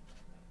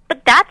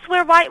 But that's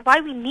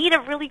why we need a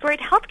really great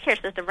healthcare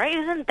system, right?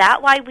 Isn't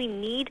that why we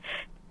need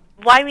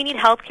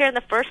healthcare in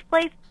the first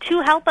place?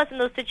 To help us in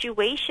those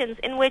situations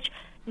in which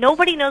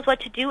nobody knows what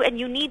to do, and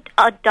you need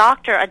a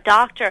doctor,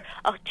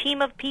 a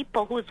team of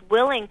people who is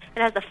willing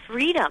and has the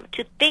freedom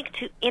to think,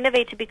 to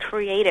innovate, to be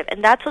creative.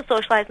 And that's what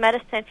socialized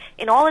medicine,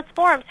 in all its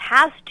forms,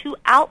 has to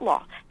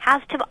outlaw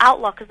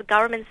because the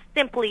government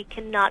simply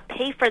cannot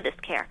pay for this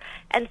care.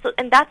 And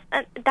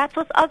that's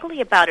what's ugly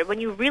about it.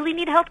 When you really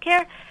need health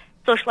care,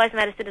 socialized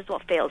medicine is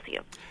what fails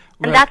you.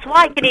 And that's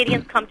why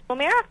Canadians come to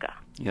America.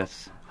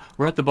 Yes.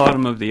 We're at the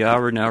bottom of the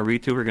hour now,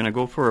 Ritu. We're going to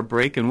go for a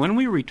break, and when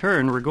we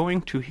return, we're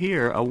going to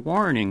hear a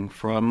warning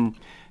from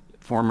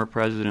former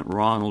President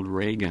Ronald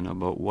Reagan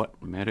about what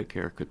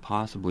Medicare could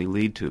possibly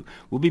lead to.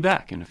 We'll be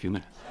back in a few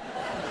minutes.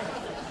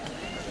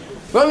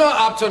 Well,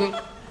 now, Upton,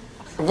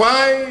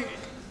 why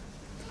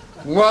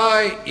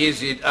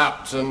is it,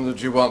 Upton,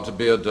 that you want to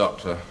be a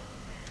doctor?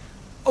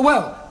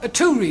 Well,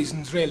 two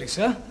reasons, really,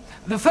 sir.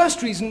 The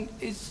first reason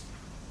is...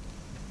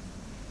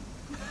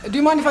 Do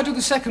you mind if I do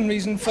the second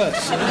reason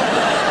first, sir?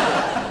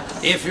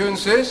 If you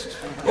insist.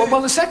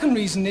 Well, the second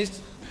reason is...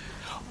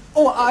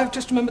 Oh, I've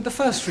just remembered the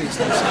first reason,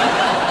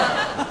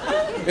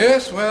 sir.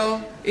 Yes,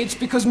 well... It's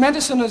because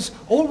medicine has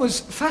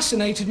always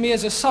fascinated me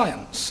as a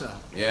science, sir.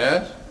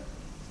 Yes?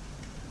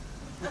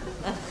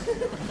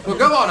 Well,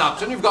 go on,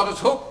 Upton. You've got us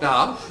hooked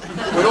now.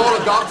 We're all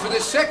agog for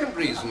this second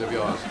reason of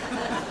yours.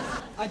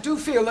 I do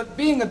feel that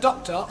being a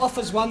doctor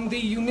offers one the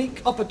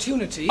unique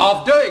opportunity...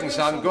 of doing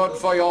some good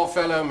for your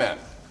fellow men.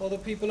 For the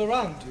people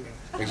around you.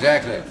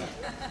 Exactly.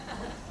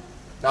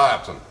 Now,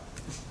 Upton,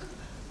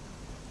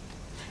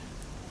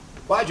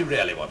 why do you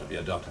really want to be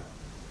a doctor?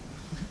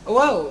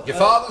 Well... Your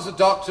father's a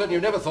doctor and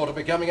you never thought of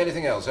becoming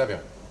anything else, have you?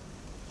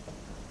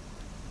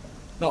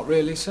 Not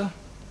really, sir.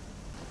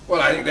 Well,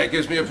 I think that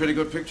gives me a pretty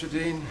good picture,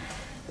 Dean.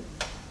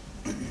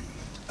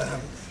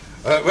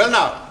 Well,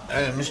 now,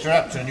 Mr.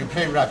 Upton, you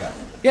play rugger.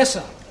 Yes,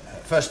 sir.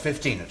 First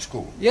 15 at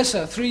school? Yes,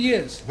 sir, 3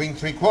 years. Wing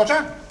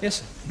 3/4? Yes,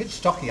 sir. A bit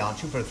stocky,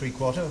 aren't you, for a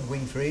 3/4?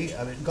 Wing 3?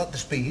 Got the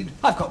speed?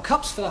 I've got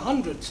cups for the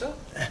 100, sir.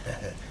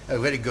 Oh,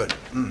 very good.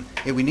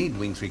 Yeah, we need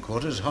wing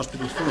 3/4.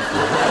 Hospital's full.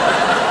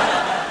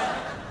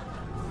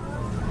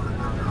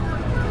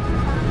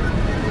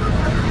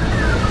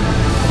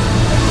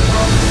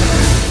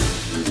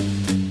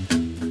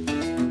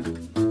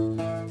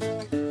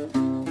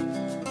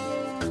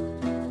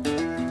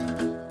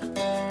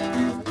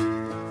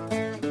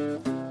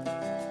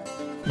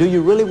 Do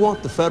you really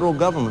want the federal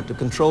government to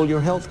control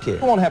your health care?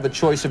 You won't have a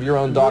choice of your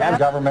own doctor.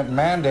 Government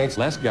mandates.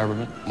 Less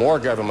government. More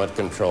government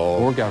control.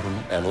 More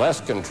government. And less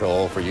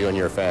control for you and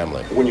your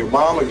family. When your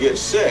mama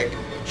gets sick,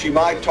 she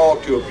might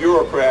talk to a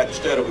bureaucrat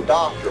instead of a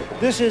doctor.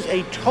 This is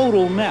a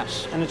total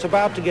mess, and it's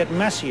about to get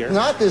messier.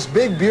 Not this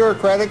big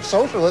bureaucratic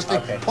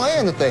socialistic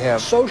plan that they have.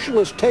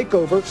 Socialist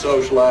takeover.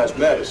 Socialized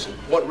medicine.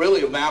 What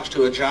really amounts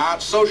to a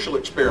giant social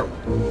experiment.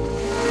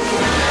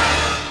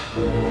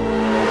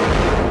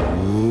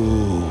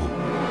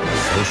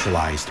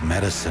 Socialized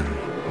medicine.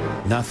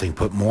 Nothing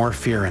put more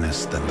fear in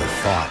us than the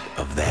thought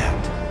of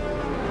that.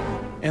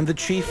 And the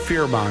chief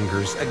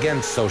fearmongers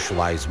against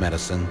socialized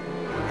medicine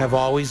have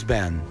always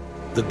been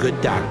the good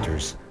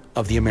doctors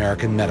of the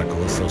American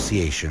Medical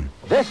Association.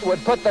 This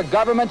would put the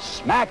government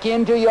smack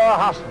into your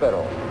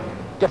hospital,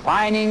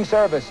 defining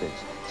services,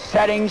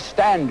 setting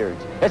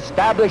standards,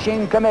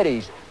 establishing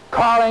committees,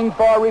 calling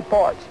for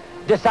reports,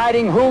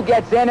 deciding who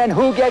gets in and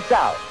who gets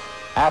out.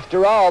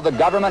 After all, the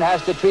government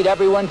has to treat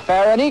everyone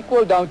fair and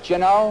equal, don't you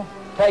know?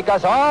 Take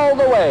us all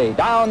the way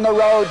down the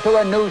road to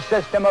a new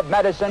system of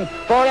medicine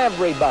for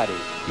everybody.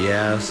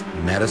 Yes,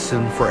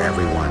 medicine for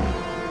everyone.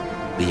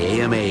 The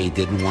AMA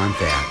didn't want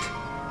that.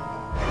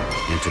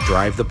 And to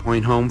drive the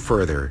point home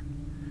further,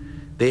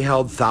 they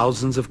held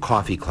thousands of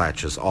coffee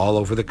klatches all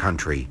over the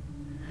country,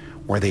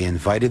 where they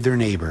invited their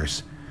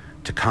neighbors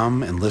to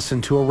come and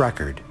listen to a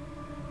record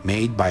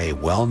made by a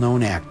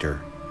well-known actor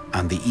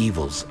on the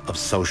evils of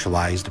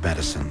socialized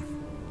medicine.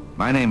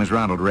 My name is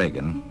Ronald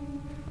Reagan.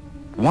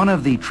 One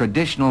of the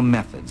traditional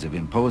methods of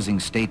imposing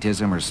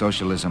statism or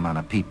socialism on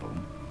a people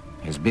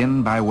has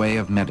been by way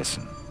of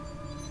medicine.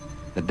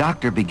 The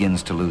doctor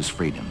begins to lose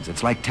freedoms.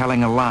 It's like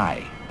telling a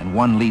lie, and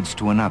one leads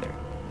to another.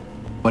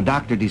 A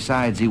doctor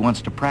decides he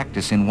wants to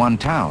practice in one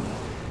town,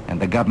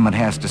 and the government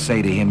has to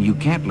say to him, you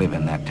can't live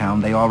in that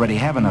town. They already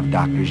have enough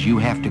doctors. You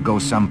have to go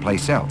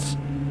someplace else.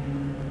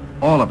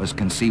 All of us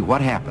can see what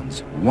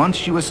happens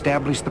once you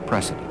establish the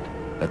precedent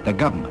that the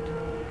government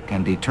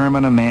can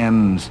determine a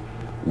man's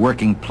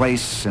working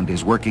place and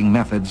his working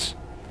methods,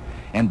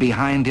 and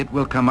behind it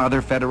will come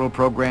other federal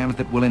programs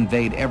that will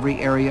invade every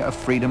area of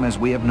freedom as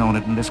we have known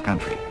it in this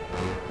country,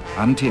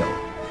 until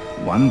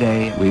one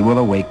day we will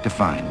awake to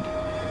find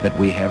that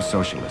we have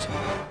socialism.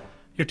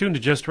 You're tuned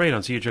to Just Right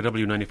on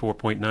CHRW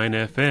 94.9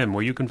 FM,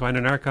 where you can find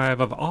an archive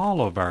of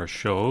all of our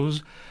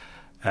shows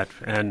at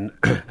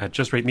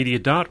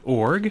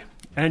justrightmedia.org,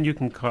 and you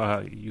can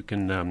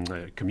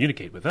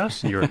communicate with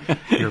us. Your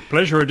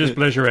pleasure or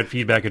displeasure at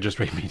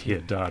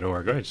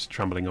feedback@justrightmedia.org. I'm just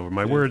trembling over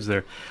my words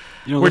there.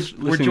 You know,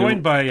 we're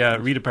joined by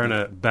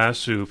Ritaparna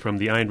Basu from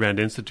the Ayn Rand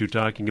Institute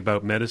talking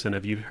about medicine.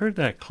 Have you heard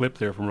that clip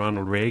there from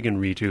Ronald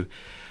Reagan, Ritu?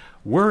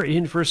 We're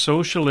in for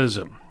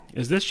socialism.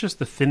 Is this just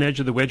the thin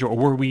edge of the wedge, or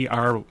were we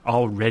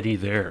already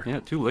there? Yeah,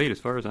 too late as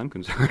far as I'm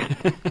concerned.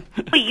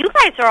 Well, you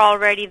guys are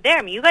already there.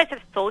 I mean, you guys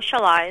have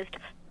socialized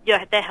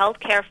the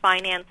healthcare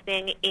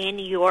financing in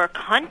your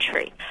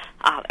country.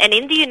 And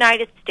in the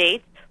United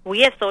States,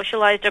 we have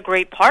socialized a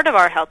great part of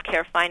our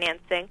healthcare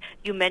financing.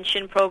 You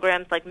mentioned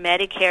programs like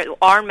Medicare,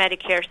 our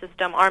Medicare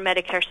system. Our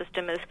Medicare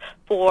system is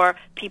for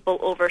people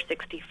over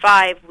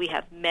 65. We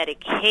have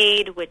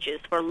Medicaid, which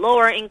is for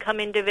lower income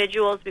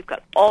individuals. We've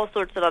got all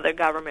sorts of other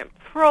government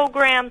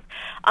programs.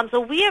 So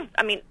we have,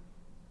 I mean,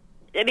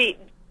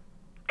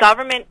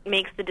 government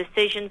makes the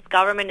decisions.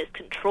 Government is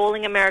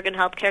controlling American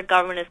healthcare.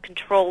 Government is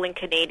controlling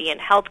Canadian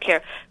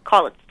healthcare.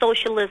 Call it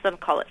socialism,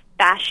 call it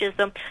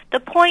fascism.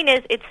 The point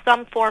is, it's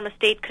some form of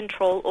state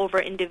control over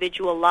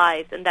individual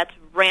lives, and that's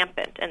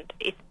rampant. And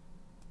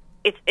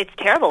it's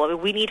terrible. I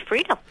mean, we need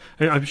freedom.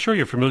 I'm sure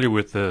you're familiar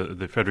with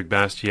the Frederick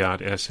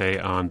Bastiat essay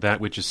on that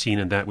which is seen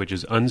and that which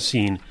is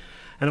unseen.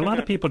 And a lot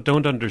of people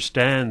don't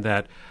understand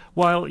that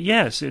while,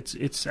 yes,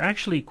 it's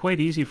actually quite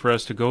easy for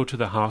us to go to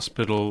the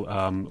hospital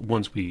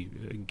once we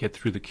get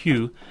through the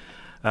queue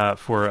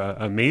for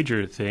a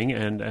major thing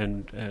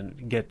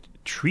and get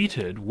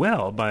treated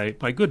well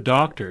by good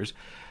doctors,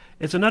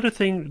 it's another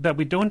thing that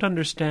we don't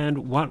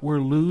understand what we're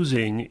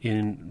losing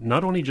in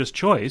not only just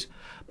choice,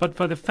 but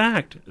for the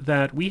fact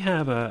that we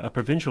have a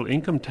provincial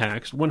income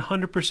tax,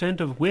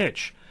 100% of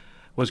which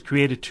was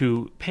created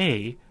to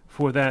pay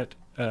for that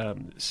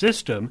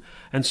system,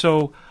 and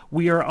so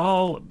we are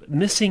all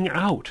missing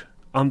out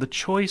on the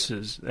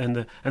choices and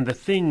the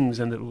things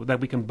that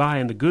we can buy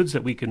and the goods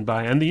that we can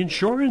buy and the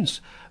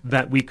insurance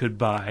that we could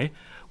buy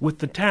with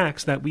the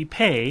tax that we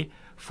pay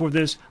for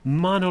this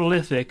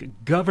monolithic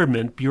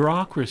government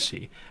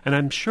bureaucracy. And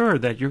I'm sure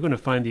that you're going to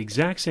find the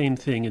exact same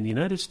thing in the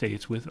United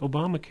States with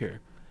Obamacare.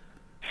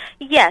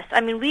 Yes, I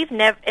mean in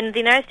the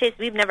United States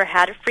we've never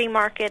had a free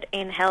market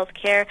in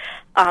healthcare.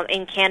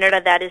 In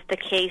Canada that is the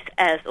case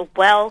as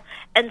well,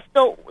 and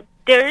so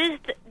there is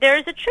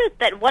a truth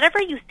that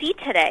whatever you see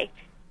today,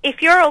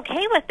 if you're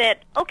okay with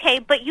it, okay,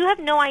 but you have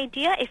no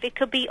idea if it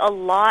could be a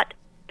lot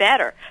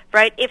better,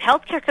 right? If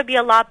healthcare could be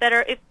a lot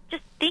better, if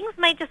just things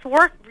might just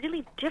work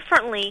really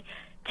differently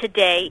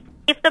today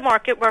if the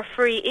market were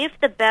free, if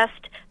the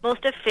best,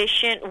 most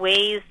efficient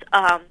ways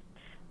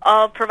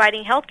of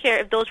providing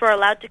healthcare, if those were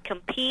allowed to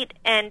compete,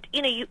 and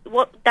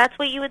that's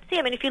what you would see.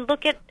 I mean, if you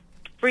look at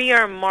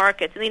freer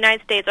markets in the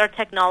United States, our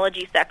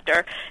technology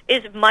sector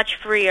is much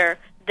freer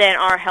than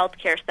our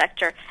healthcare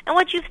sector. And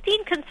what you've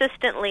seen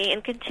consistently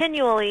and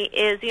continually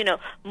is,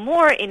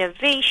 more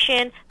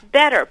innovation,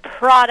 better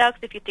products.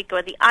 If you think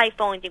about the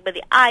iPhone, you think about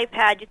the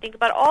iPad, you think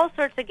about all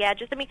sorts of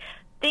gadgets. I mean,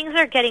 things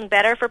are getting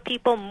better for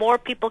people. More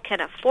people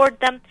can afford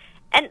them.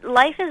 And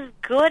life is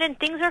good, and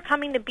things are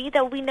coming to be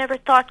that we never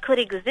thought could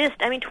exist.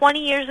 I mean,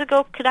 20 years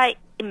ago, could I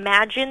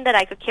imagine that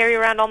I could carry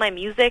around all my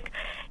music,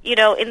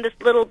 in this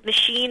little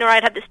machine, or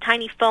I'd have this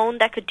tiny phone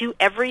that could do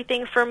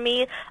everything for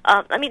me?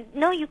 I mean,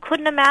 no, you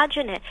couldn't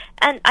imagine it.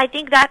 And I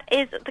think that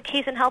is the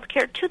case in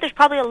healthcare, too. There's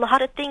probably a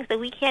lot of things that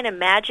we can't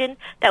imagine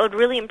that would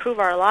really improve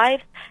our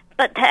lives,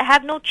 but that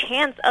have no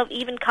chance of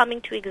even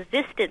coming to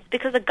existence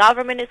because the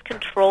government is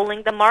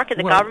controlling the market.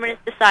 The government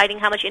is deciding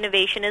how much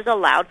innovation is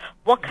allowed,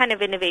 what kind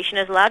of innovation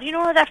is allowed.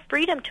 That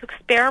freedom to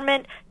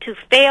experiment, to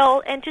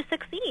fail, and to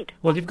succeed.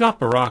 Well, you've got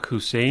Barack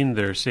Hussein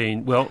there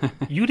saying, well,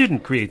 you didn't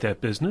create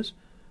that business.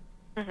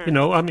 Mm-hmm.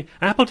 I mean,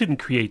 Apple didn't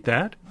create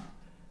that.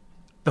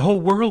 The whole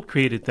world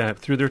created that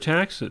through their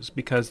taxes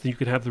because you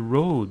could have the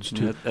roads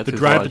to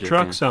drive the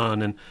trucks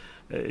on and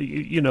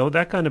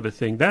that kind of a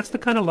thing. That's the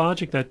kind of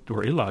logic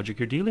or illogic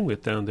you're dealing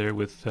with down there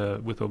with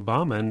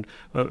Obama,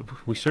 and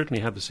we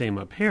certainly have the same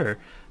up here.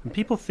 And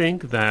people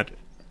think that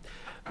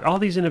all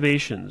these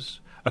innovations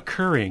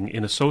occurring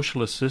in a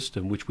socialist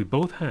system, which we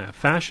both have,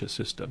 fascist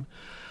system,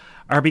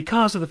 are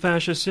because of the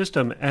fascist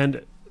system,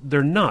 and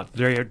they're not.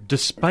 They're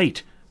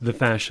despite the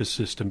fascist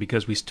system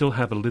because we still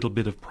have a little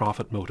bit of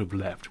profit motive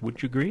left.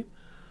 Would you agree?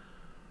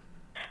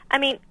 I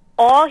mean,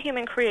 all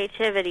human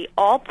creativity,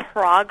 all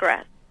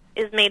progress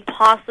is made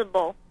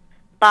possible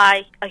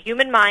by a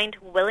human mind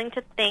willing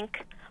to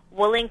think,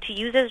 willing to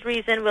use his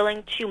reason,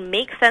 willing to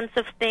make sense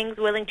of things,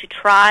 willing to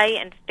try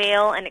and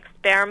fail and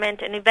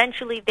experiment, and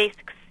eventually they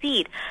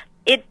succeed.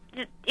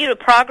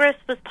 Progress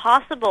was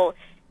possible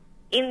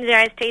in the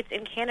United States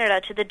and Canada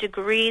to the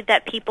degree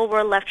that people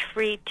were left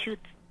free to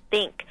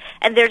think.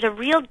 And there's a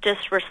real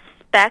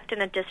disrespect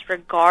and a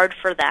disregard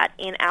for that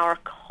in our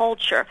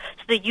culture,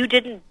 so that you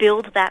didn't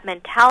build that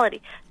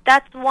mentality.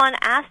 That's one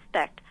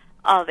aspect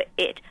of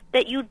it,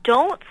 that you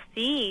don't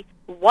see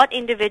what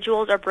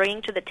individuals are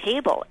bringing to the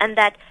table, and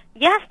that,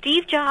 yes,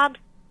 Steve Jobs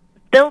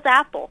built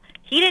Apple.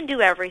 He didn't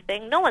do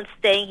everything. No one's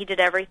saying he did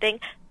everything,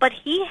 but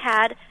he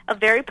had a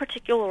very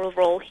particular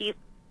role. He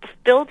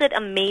built it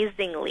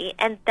amazingly,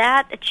 and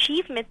that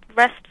achievement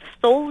rests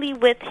solely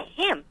with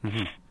him.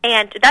 Mm-hmm.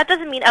 And that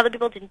doesn't mean other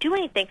people didn't do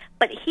anything,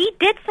 but he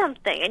did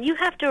something, and you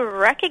have to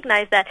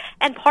recognize that.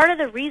 And part of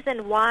the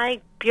reason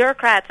why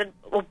bureaucrats and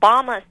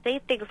Obama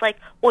say things like,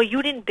 well,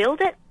 you didn't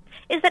build it,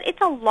 is that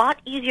it's a lot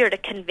easier to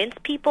convince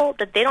people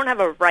that they don't have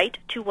a right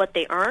to what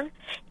they earn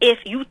if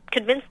you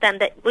convince them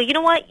that, well, you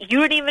know what, you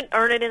didn't even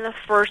earn it in the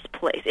first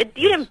place. You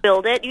didn't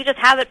build it, you just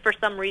have it for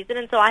some reason,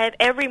 and so I have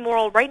every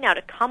moral right now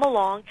to come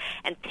along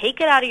and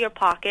take it out of your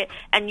pocket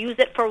and use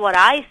it for what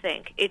I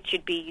think it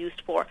should be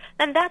used for.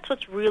 And that's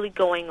what's really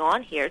going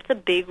on here. It's a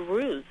big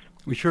ruse.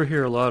 We sure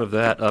hear a lot of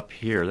that up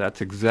here. That's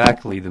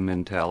exactly the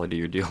mentality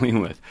you're dealing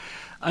with.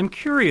 I'm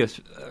curious,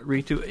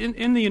 Ritu,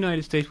 in the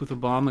United States with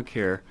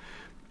Obamacare,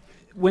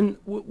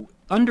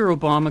 under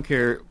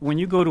Obamacare, when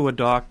you go to a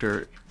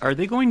doctor, are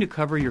they going to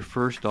cover your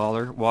first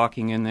dollar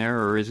walking in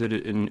there, or is it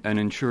an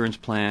insurance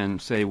plan,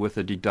 say, with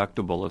a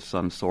deductible of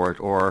some sort,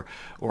 or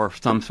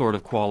some sort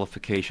of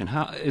qualification?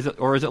 How is it,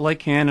 or is it like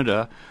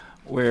Canada,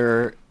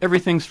 where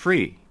everything's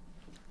free?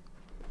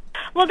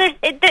 Well,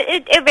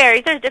 it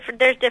varies.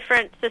 There's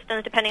different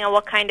systems depending on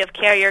what kind of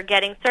care you're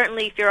getting.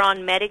 Certainly, if you're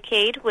on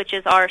Medicaid, which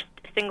is our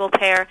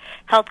single-payer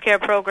healthcare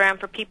program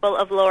for people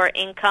of lower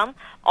income,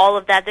 all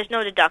of that, there's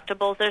no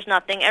deductibles, there's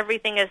nothing.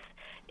 Everything is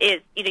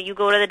you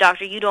go to the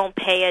doctor, you don't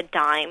pay a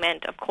dime,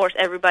 and of course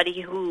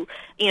everybody who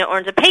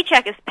earns a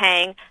paycheck is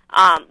paying,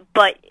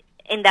 but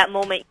in that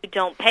moment you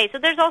don't pay. So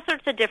there's all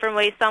sorts of different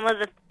ways. Some of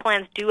the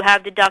plans do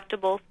have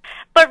deductibles,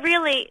 but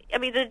really, I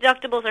mean, the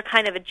deductibles are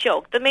kind of a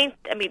joke. The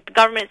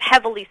government is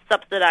heavily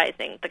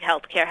subsidizing the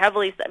health care,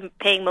 heavily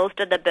paying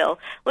most of the bill,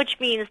 which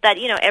means that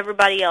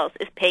everybody else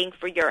is paying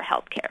for your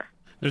health care.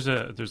 There's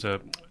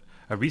a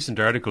recent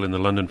article in the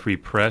London Free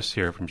Press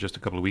here from just a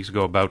couple of weeks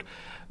ago about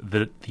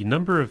the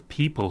number of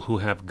people who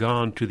have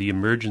gone to the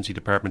emergency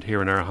department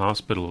here in our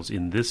hospitals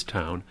in this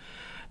town.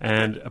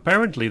 And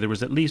apparently there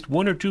was at least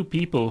one or two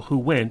people who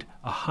went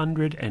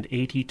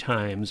 180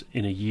 times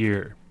in a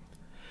year.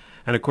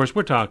 And of course,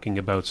 we're talking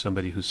about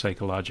somebody who's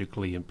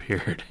psychologically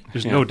impaired.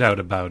 There's no doubt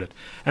about it.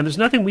 And there's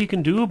nothing we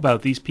can do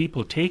about these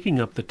people taking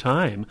up the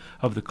time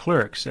of the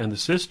clerks and the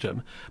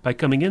system by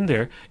coming in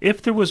there.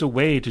 If there was a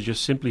way to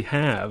just simply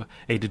have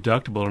a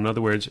deductible, in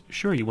other words,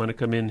 sure, you want to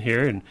come in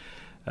here and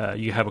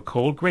you have a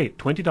cold, great,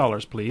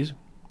 $20, please.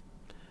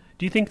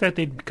 Do you think that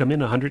they'd come in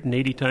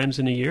 180 times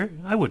in a year?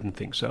 I wouldn't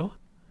think so.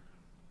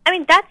 I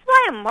mean, that's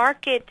why a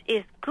market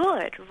is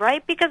good,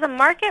 right? Because a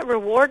market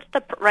rewards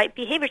the right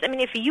behaviors. I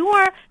mean, if you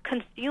are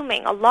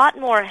consuming a lot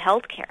more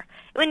health care,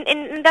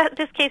 in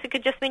this case, it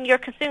could just mean you're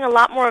consuming a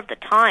lot more of the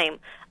time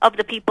of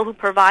the people who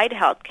provide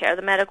health care,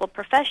 the medical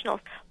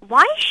professionals.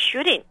 Why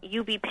shouldn't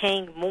you be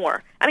paying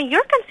more? I mean,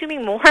 you're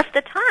consuming more of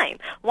the time.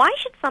 Why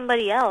should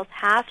somebody else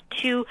have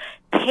to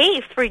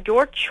pay for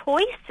your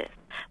choices?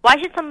 Why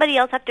should somebody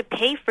else have to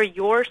pay for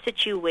your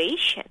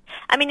situation?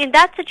 I mean, in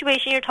that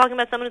situation, you're talking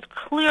about someone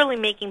who's clearly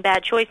making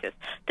bad choices.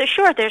 So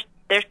sure,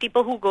 there's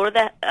people who go to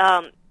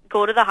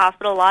the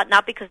hospital a lot,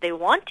 not because they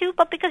want to,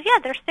 but because,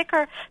 they're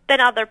sicker than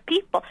other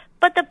people.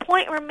 But the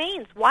point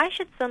remains, why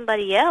should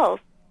somebody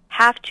else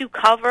have to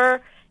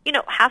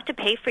have to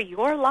pay for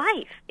your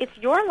life? It's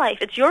your life.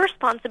 It's your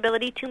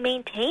responsibility to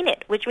maintain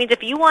it, which means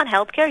if you want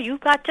health care,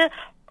 you've got to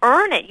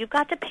earn it. You've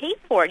got to pay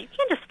for it. You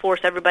can't just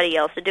force everybody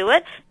else to do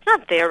it. It's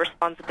not their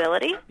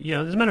responsibility.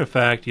 Yeah, as a matter of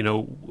fact,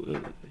 you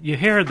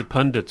hear the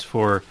pundits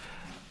for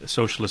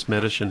socialist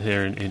medicine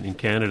here in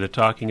Canada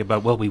talking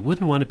about, well, we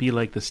wouldn't want to be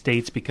like the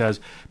States because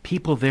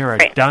people there are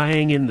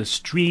dying in the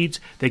streets.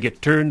 They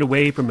get turned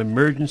away from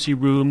emergency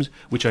rooms,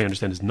 which I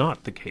understand is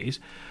not the case.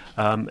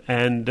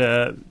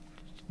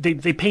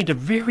 They paint a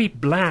very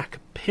black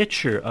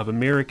picture of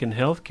American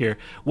healthcare,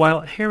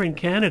 while here in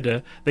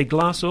Canada, they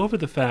gloss over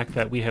the fact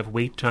that we have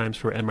wait times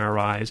for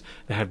MRIs.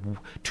 They have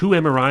 2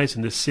 MRIs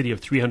in this city of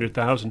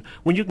 300,000,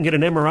 when you can get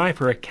an MRI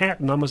for a cat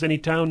in almost any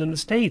town in the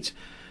States.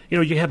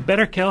 You have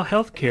better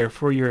health care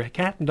for your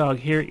cat and dog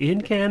here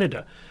in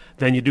Canada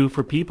than you do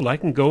for people. I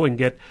can go and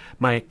get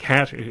my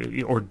cat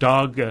or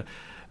dog to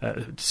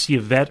see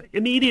a vet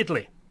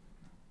immediately.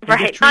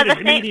 Right.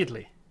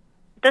 Immediately.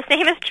 The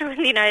same is true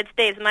in the United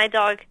States. My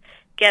dog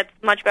gets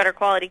much better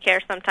quality care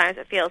sometimes,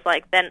 it feels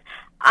like, than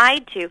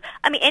I do.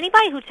 I mean,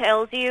 anybody who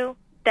tells you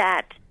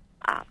that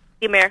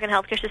the American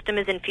healthcare system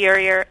is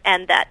inferior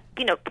and that,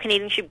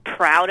 Canadians should be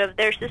proud of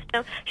their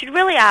system should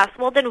really ask,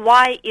 well, then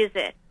why is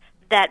it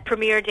that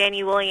Premier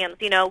Danny Williams,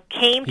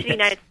 came to the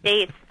United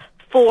States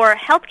for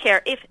health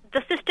care if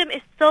the system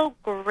is so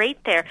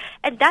great there?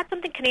 And that's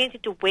something Canadians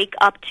need to wake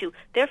up to.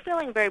 They're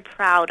feeling very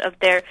proud of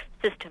their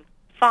system.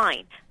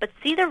 Fine, but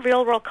see the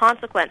real-world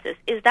consequences.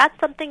 Is that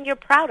something you're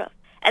proud of?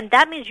 And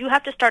that means you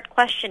have to start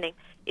questioning,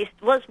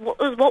 was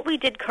what we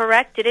did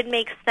correct? Did it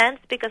make sense?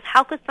 Because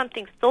how could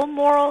something so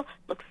moral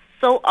look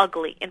so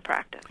ugly in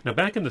practice? Now,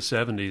 back in the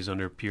 70s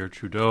under Pierre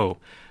Trudeau,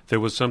 there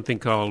was something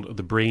called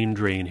the brain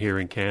drain here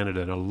in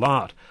Canada, and a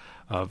lot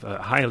of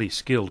highly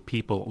skilled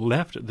people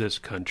left this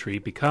country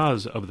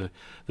because of the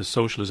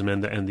socialism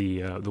and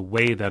the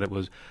way that it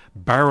was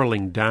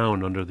barreling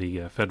down under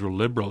the federal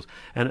Liberals.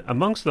 And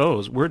amongst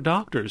those were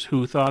doctors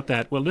who thought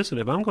that, well, listen,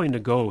 if I'm going to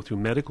go through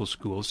medical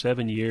school,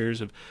 7 years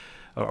of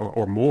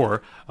or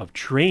more of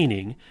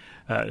training,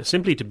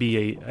 simply to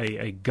be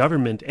a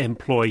government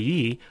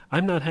employee,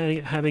 I'm not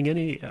having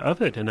any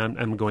of it, and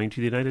I'm going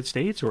to the United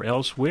States or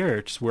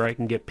elsewhere where I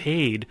can get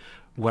paid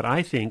what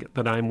I think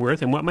that I'm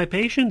worth and what my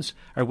patients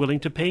are willing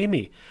to pay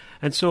me.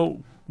 And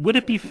so would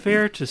it be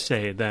fair to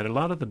say that a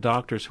lot of the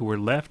doctors who were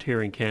left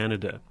here in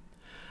Canada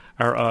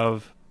are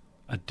of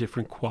a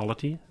different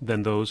quality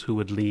than those who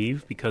would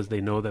leave because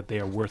they know that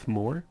they are worth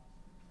more?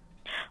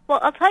 Well,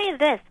 I'll tell you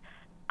this.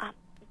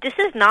 This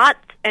is not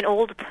an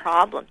old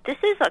problem. This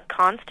is a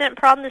constant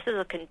problem. This is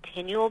a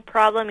continual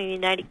problem in the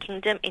United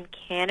Kingdom, in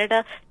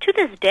Canada. To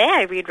this day,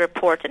 I read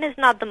reports, and it's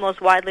not the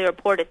most widely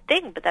reported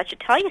thing, but that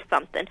should tell you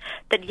something,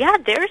 that,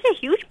 there's a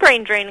huge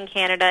brain drain in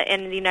Canada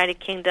and in the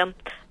United Kingdom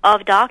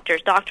of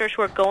doctors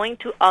who are going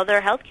to other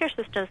healthcare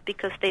systems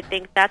because they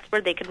think that's where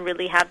they can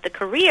really have the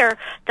career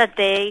that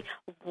they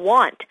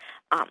want.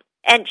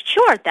 And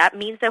sure, that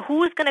means that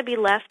who is going to be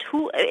left?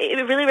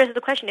 It really raises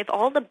the question, if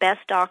all the best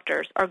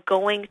doctors are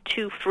going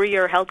to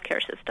freer healthcare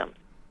systems,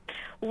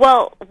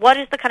 well, what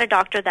is the kind of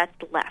doctor that's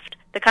left?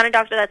 The kind of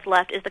doctor that's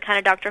left is the kind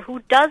of doctor who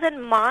doesn't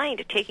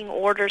mind taking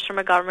orders from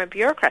a government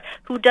bureaucrat,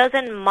 who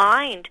doesn't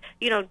mind,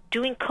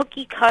 doing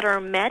cookie-cutter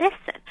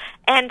medicine.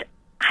 And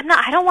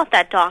I don't want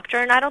that doctor,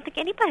 and I don't think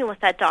anybody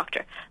wants that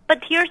doctor.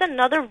 But here's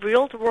another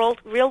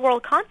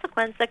real-world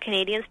consequence that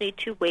Canadians need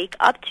to wake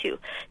up to,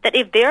 that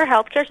if their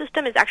healthcare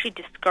system is actually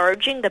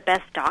discouraging the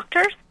best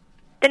doctors,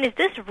 then is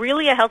this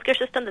really a healthcare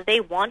system that they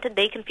want and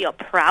they can feel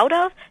proud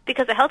of?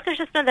 Because a healthcare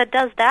system that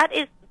does that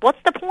what's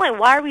the point?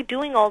 Why are we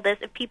doing all this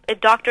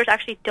if doctors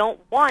actually don't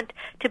want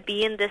to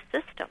be in this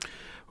system?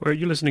 Well,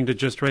 you're listening to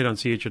Just Right on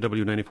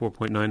CHRW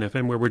 94.9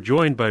 FM, where we're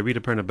joined by Rita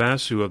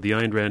Parnabasu of the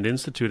Ayn Rand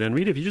Institute. And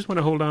Rita, if you just want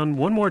to hold on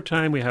one more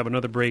time, we have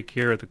another break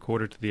here at the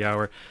quarter to the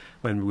hour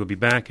when we'll be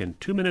back in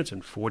 2 minutes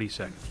and 40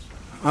 seconds.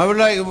 I would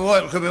like to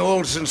welcome you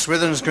all to St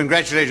Swithin's,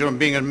 congratulate you on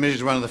being admitted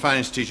to one of the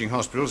finest teaching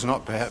hospitals,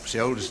 not perhaps the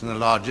oldest and the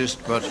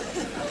largest, but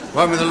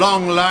one with a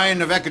long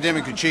line of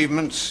academic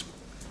achievements.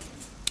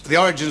 The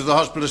origins of the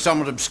hospital are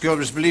somewhat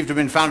obscure. It's believed to have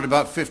been founded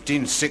about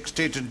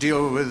 1560 to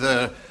deal with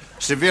a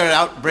severe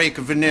outbreak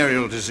of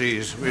venereal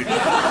disease, which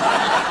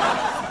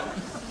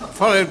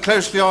followed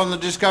closely on the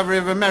discovery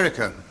of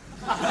America.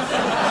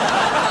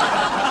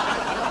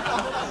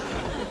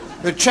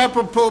 The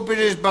chapel pulpit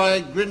is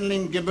by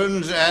Grinling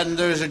Gibbons, and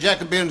there is a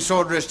Jacobean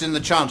sword rest in the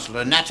chancel.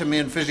 Anatomy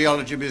and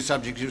physiology will be the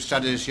subject of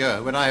study this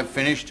year. When I have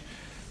finished,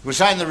 you'll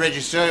sign the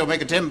register, you'll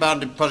make a £10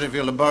 deposit for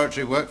your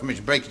laboratory work from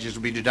which breakages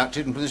will be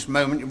deducted, and from this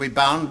moment you'll be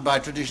bound by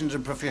traditions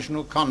of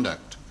professional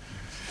conduct.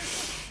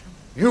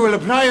 You will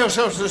apply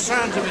yourself to the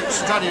scientific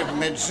study of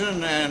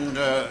medicine, and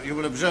you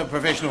will observe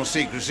professional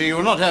secrecy. You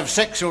will not have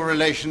sexual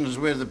relations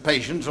with the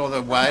patients or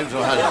their wives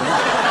or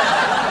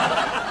husbands.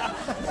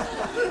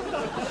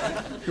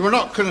 You will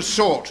not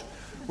consort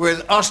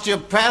with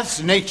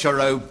osteopaths,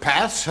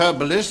 naturopaths,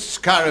 herbalists,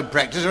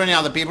 chiropractors, or any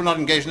other people not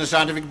engaged in the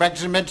scientific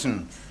practice of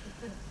medicine.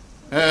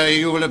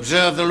 You will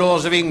observe the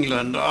laws of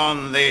England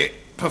on the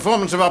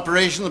performance of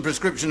operation, the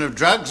prescription of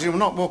drugs. You will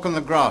not walk on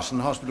the grass in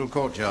the hospital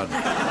courtyard.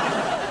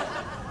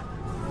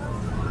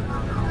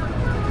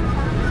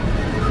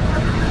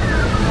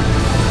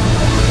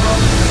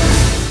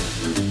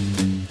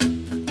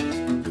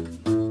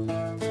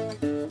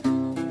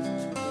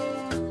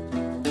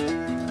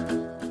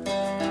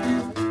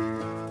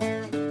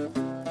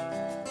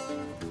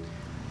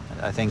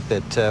 I think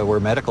that where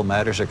medical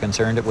matters are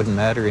concerned, it wouldn't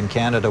matter in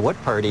Canada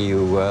what party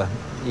you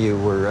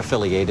were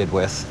affiliated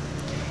with,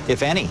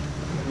 if any.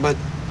 But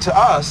to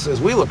us,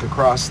 as we look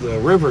across the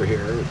river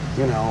here,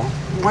 you know,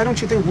 why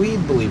don't you think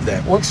we'd believe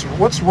that?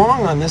 What's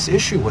wrong on this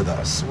issue with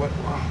us?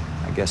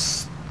 I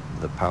guess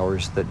the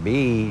powers that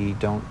be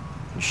don't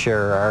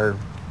share our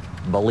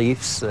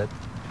beliefs that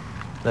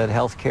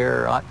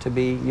healthcare ought to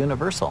be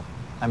universal.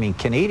 I mean,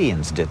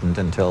 Canadians didn't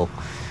until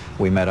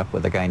we met up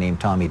with a guy named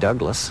Tommy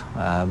Douglas,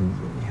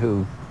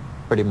 who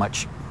pretty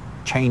much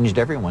changed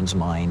everyone's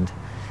mind.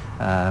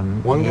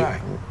 One guy?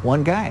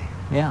 One guy,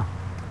 yeah.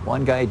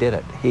 One guy did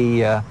it.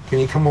 Can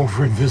he come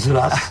over and visit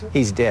us?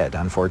 He's dead,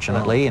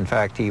 unfortunately. In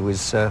fact, he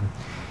was.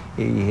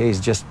 He's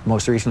just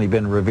most recently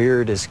been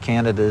revered as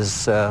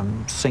Canada's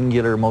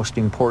singular most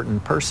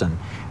important person.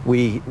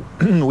 We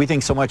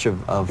think so much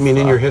of. I mean,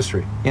 in your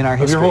history? In our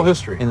history. Of your whole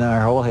history? In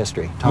our whole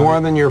history. More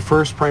than your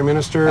first prime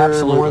minister?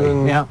 Absolutely. More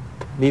than... Yeah.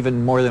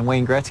 Even more than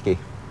Wayne Gretzky.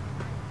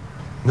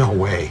 No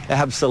way.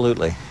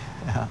 Absolutely.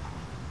 Yeah.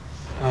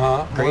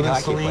 Great more than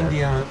hockey Celine player.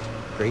 Dion.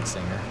 Great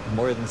singer.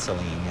 More than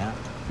Celine, yeah.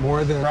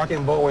 More than Rocky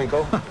and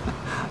Bullwinkle.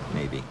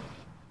 Maybe.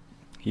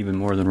 Even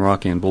more than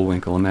Rocky and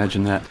Bullwinkle.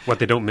 Imagine that. What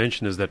they don't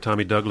mention is that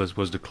Tommy Douglas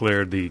was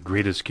declared the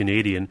greatest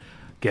Canadian.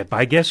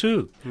 Guess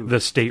who? The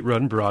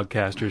state-run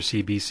broadcaster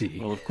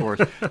CBC. Well, of course.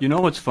 You know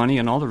what's funny?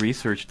 In all the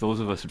research those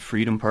of us at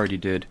Freedom Party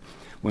did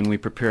when we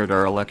prepared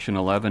our Election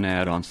 11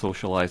 ad on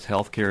socialized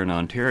healthcare in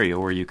Ontario,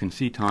 where you can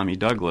see Tommy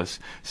Douglas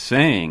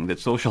saying that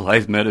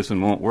socialized medicine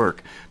won't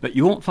work, but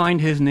you won't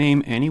find his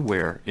name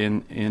anywhere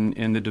in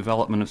the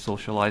development of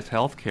socialized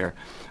healthcare.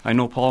 I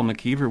know Paul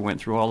McKeever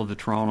went through all of the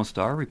Toronto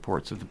Star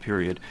reports of the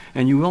period,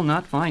 and you will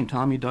not find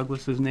Tommy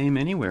Douglas's name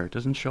anywhere. It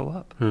doesn't show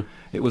up.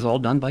 It was all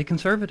done by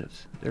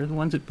conservatives. They're the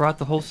ones that brought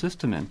the whole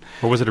system in.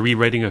 Or was it a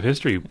rewriting of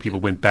history? People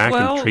went back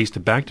and traced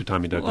it back to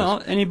Tommy Douglas.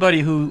 Well,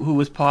 anybody who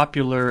was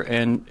popular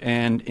and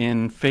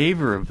in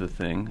favor of the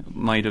thing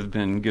might have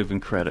been given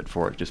credit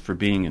for it, just for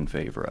being in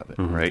favor of it,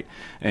 right?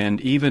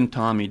 And even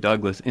Tommy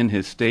Douglas, in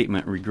his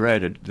statement,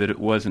 regretted that it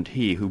wasn't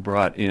he who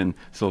brought in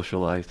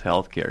socialized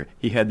health care.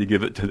 He had to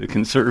give it to the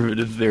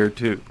conservatives there,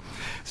 too.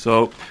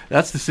 So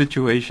that's the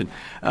situation.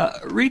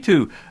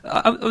 Ritu,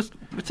 I was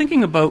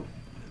thinking about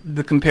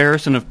the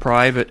comparison of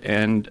private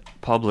and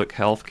public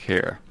health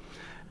care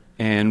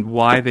and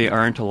why they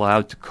aren't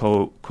allowed to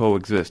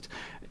coexist.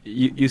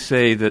 You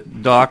say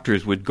that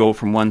doctors would go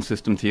from one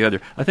system to the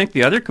other. I think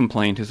the other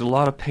complaint is a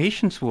lot of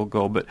patients will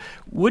go, but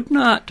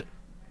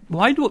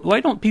why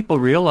don't people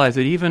realize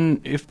that even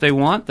if they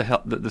want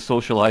the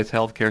socialized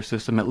healthcare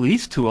system, at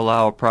least to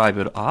allow a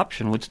private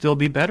option would still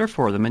be better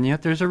for them, and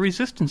yet there's a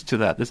resistance to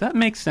that. Does that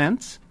make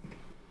sense?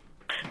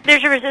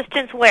 There's a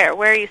resistance where?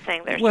 Where are you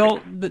saying there's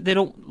resistance? They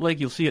don't, like,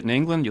 you'll see it in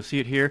England, you'll see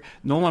it here.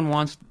 No one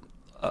wants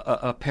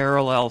a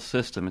parallel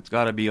system. It's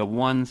got to be a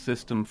one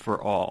system for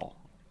all.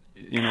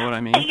 You know what I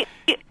mean?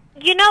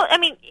 You know, I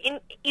mean,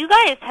 you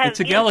guys have...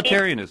 It's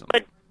egalitarianism.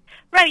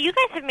 Right, you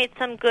guys have made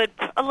some good,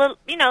 a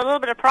little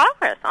bit of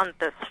progress on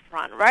this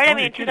front, right? I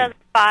mean, in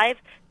 2005,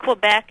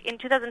 Quebec,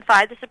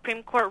 the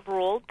Supreme Court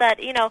ruled that,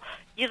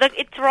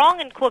 it's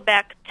wrong in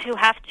Quebec to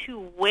have to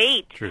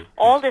wait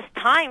all this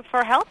time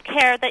for health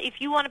care, that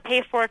if you want to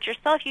pay for it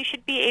yourself, you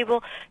should be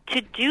able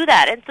to do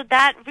that. And so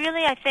that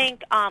really, I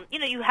think,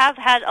 you have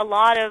had a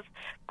lot of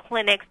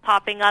clinics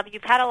popping up.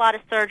 You've had a lot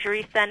of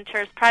surgery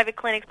centers, private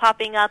clinics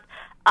popping up,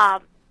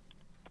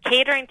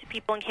 catering to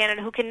people in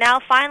Canada who can now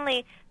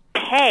finally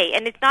pay,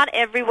 and it's not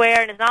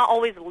everywhere, and it's not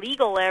always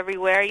legal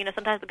everywhere. You know,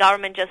 sometimes the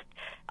government just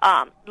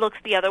looks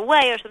the other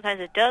way, or sometimes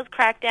it does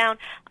crack down.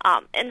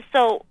 And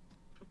so,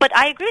 but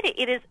I agree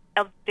that it is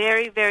a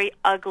very, very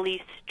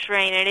ugly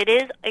strain, and it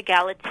is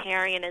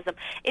egalitarianism.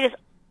 It is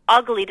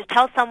ugly to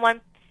tell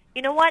someone,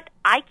 you know what,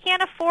 I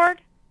can't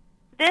afford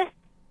this,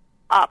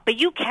 but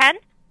you can.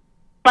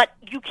 But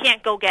you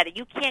can't go get it.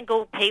 You can't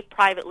go pay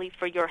privately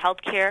for your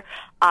health care,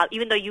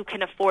 even though you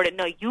can afford it.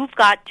 No, you've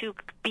got to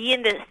be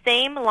in the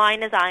same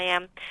line as I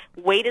am,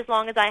 wait as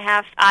long as I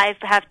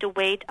have to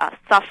wait,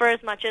 suffer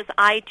as much as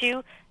I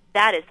do.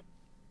 That is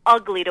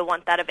ugly to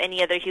want that of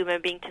any other human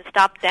being, to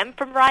stop them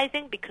from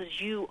rising because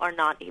you are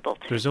not able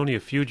to. There's only a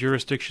few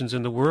jurisdictions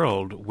in the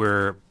world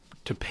where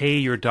to pay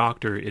your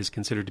doctor is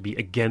considered to be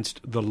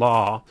against the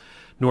law.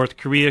 North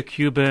Korea,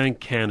 Cuba, and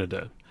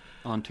Canada.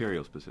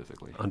 Ontario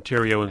specifically.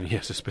 Ontario,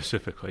 yes,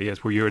 specifically,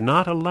 yes, where you're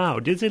not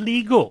allowed. It's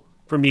illegal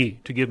for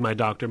me to give my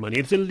doctor money.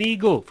 It's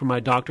illegal for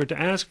my doctor to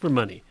ask for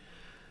money.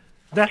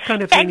 That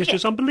kind of thing is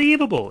just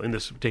unbelievable in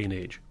this day and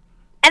age.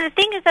 And the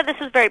thing is that this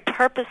was very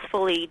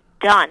purposefully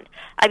done.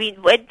 I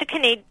mean, when the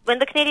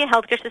Canadian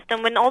healthcare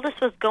system, when all this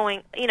was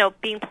going, you know,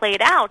 being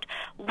played out,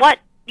 what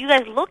you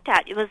guys looked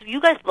at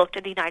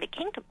the United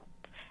Kingdom.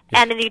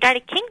 Yes. And in the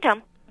United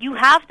Kingdom, you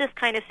have this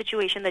kind of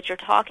situation that you're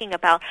talking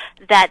about,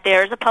 that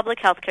there's a public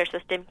health care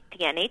system,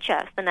 the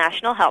NHS, the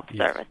National Health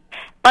Service,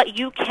 but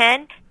you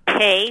can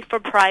pay for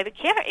private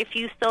care if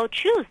you so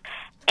choose.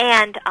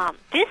 And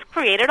this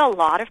created a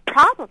lot of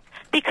problems,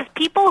 because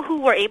people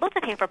who were able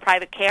to pay for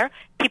private care,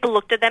 people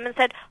looked at them and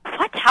said,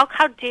 what,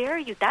 how dare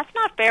you? That's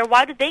not fair.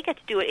 Why do they get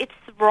to do it?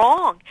 It's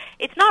wrong.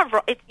 It's not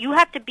wrong. You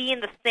have to be in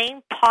the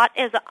same pot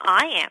as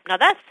I am. Now,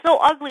 that's so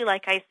ugly,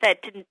 like I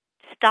said, to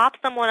stop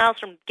someone else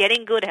from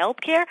getting good health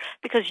care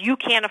because you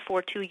can't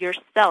afford to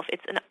yourself.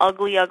 It's an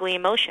ugly, ugly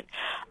emotion.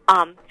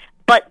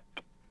 But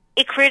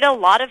it created a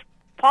lot of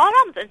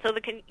problems, and so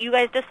you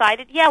guys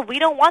decided, yeah, we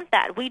don't want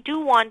that. We do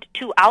want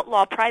to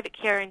outlaw private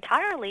care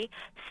entirely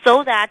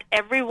so that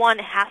everyone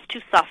has to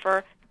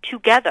suffer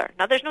together.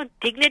 Now, there's no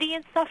dignity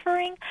in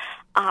suffering,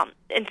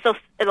 and so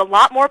a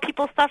lot more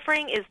people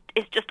suffering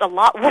is just a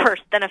lot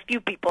worse than a few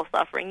people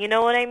suffering. You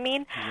know what I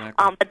mean?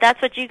 Exactly. But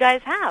that's what you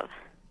guys have.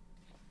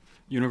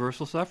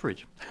 Universal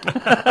suffrage.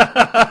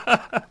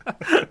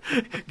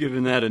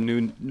 Giving that a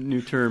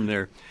new term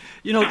there.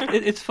 You know,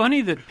 it's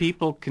funny that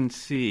people can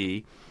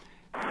see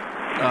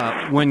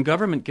when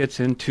government gets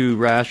into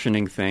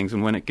rationing things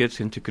and when it gets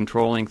into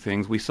controlling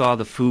things. We saw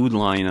the food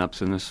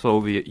lineups in the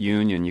Soviet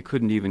Union. You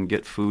couldn't even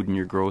get food in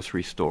your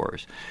grocery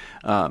stores.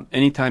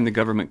 Anytime the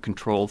government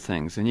controlled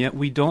things. And yet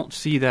we don't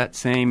see that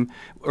same,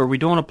 or we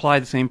don't apply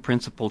the same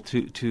principle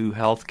to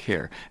health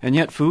care. And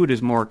yet food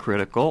is more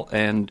critical,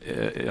 and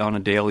on a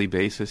daily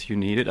basis you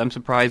need it. I'm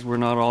surprised we're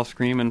not all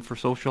screaming for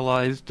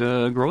socialized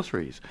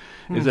groceries.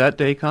 Is that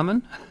day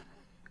coming?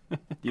 Do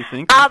you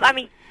think? I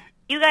mean,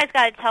 you guys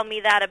got to tell me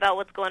that about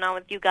what's going on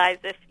with you guys.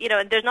 If you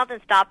know, there's nothing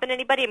stopping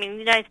anybody. I mean, in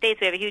the United States,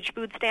 we have a huge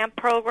food stamp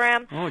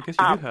program. Oh, I guess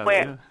you do have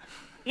it.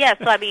 Yeah.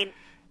 So I mean,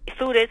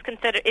 food is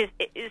considered is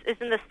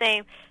in the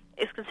same,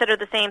 is considered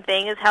the same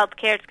thing as health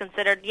care. It's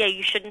considered, yeah,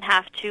 you shouldn't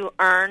have to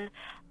earn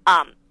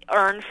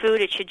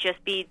food. It should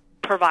just be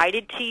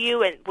provided to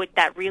you, and what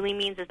that really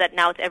means is that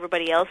now it's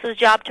everybody else's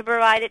job to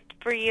provide it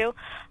for you.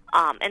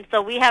 And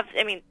so we have,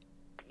 I mean,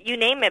 you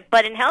name it.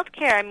 But in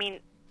healthcare, I mean,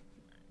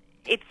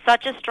 it's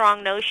such a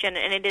strong notion,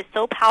 and it is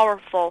so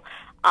powerful,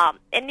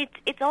 and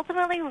it's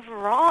ultimately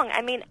wrong.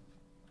 I mean,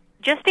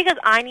 just because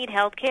I need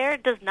health care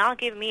does not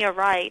give me a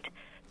right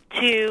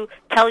to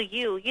tell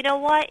you, you know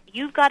what,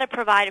 you've got to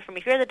provide it for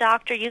me. If you're the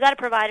doctor, you got to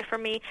provide it for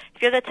me.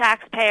 If you're the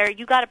taxpayer,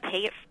 you got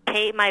to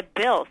pay my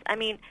bills. I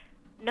mean,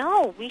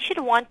 no, we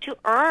should want to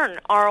earn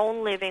our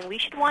own living. We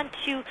should want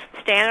to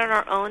stand on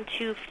our own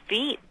 2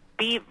 feet,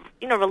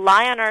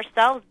 rely on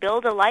ourselves,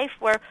 build a life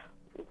where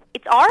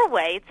it's our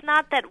way. It's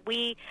not that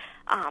we,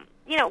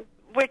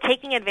 we're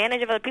taking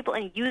advantage of other people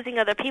and using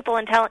other people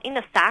and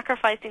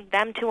sacrificing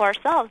them to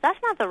ourselves. That's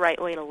not the right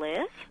way to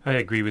live. I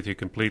agree with you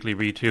completely,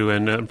 Ritu.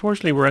 And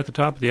unfortunately, we're at the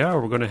top of the hour.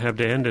 We're going to have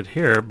to end it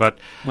here. But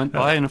went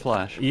by in a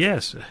flash.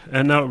 Yes.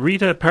 And now,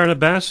 Rita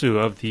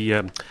Parnabasu of the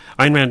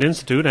Ayn Rand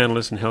Institute,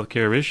 Analyst in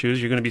Healthcare Issues,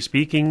 you're going to be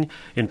speaking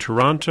in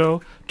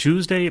Toronto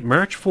Tuesday,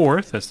 March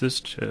 4th. That's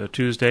this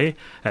Tuesday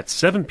at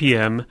 7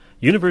 p.m.,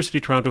 University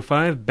Toronto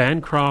 5,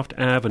 Bancroft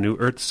Avenue,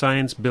 Earth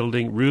Science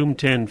Building, room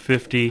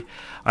 1050.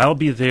 I'll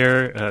be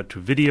there to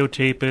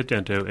videotape it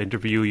and to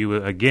interview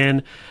you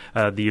again.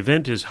 The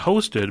event is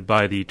hosted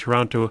by the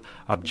Toronto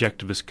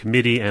Objectivist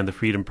Committee and the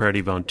Freedom Party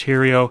of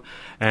Ontario.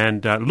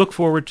 And look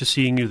forward to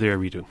seeing you there,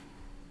 Ritu.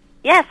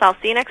 Yes, I'll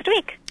see you next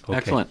week. Okay.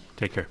 Excellent.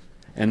 Take care.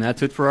 And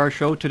that's it for our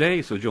show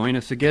today. So join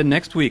us again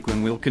next week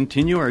when we'll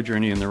continue our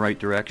journey in the right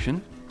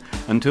direction.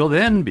 Until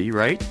then, be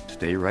right,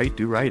 stay right,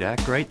 do right,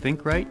 act right,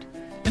 think right,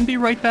 and be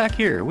right back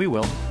here. We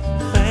will.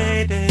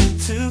 Fade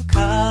into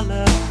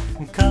color,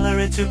 and color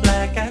into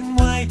black and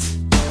white.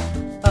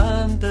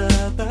 Under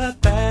the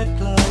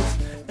bedclothes,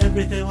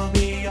 everything will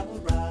be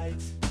alright.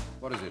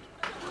 What is it?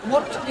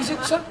 What is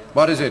it, sir?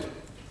 What is it?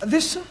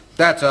 This, sir?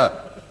 That,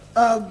 sir.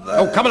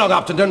 Oh, come along,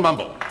 Upton, don't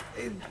mumble.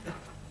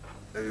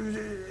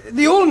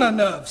 The ulnar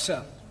nerve,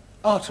 sir.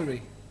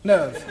 Artery.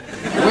 Nerve.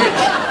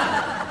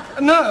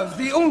 Which? Nerve.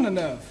 The ulnar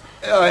nerve.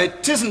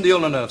 It isn't the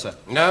ulnar nerve, sir.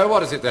 No,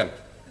 what is it then?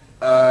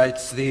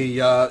 It's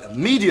the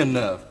median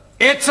nerve.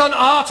 It's an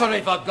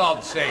artery, for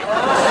God's sake.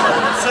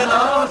 It's an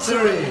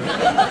artery.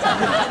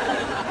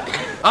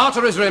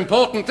 Arteries are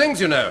important things,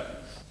 you know.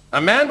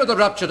 A man with a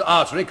ruptured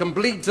artery can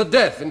bleed to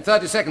death in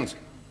 30 seconds.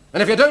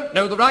 And if you don't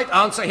know the right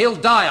answer, he'll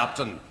die,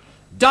 Upton.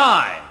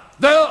 Die.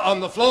 There on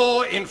the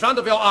floor in front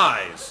of your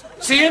eyes.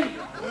 See him?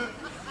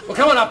 Well,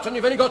 come on, Upton.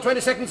 You've only got 20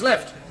 seconds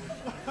left.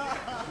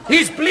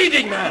 He's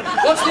bleeding, man.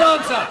 What's the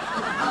answer?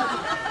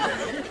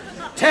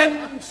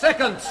 10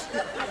 seconds.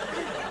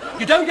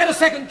 You don't get a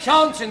second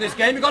chance in this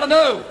game. You've got to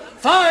know.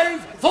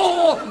 5,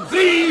 4,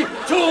 3,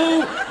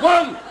 2,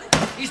 1.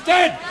 He's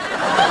dead.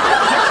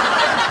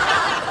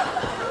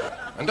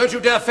 And don't you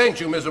dare faint,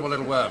 you miserable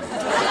little worm.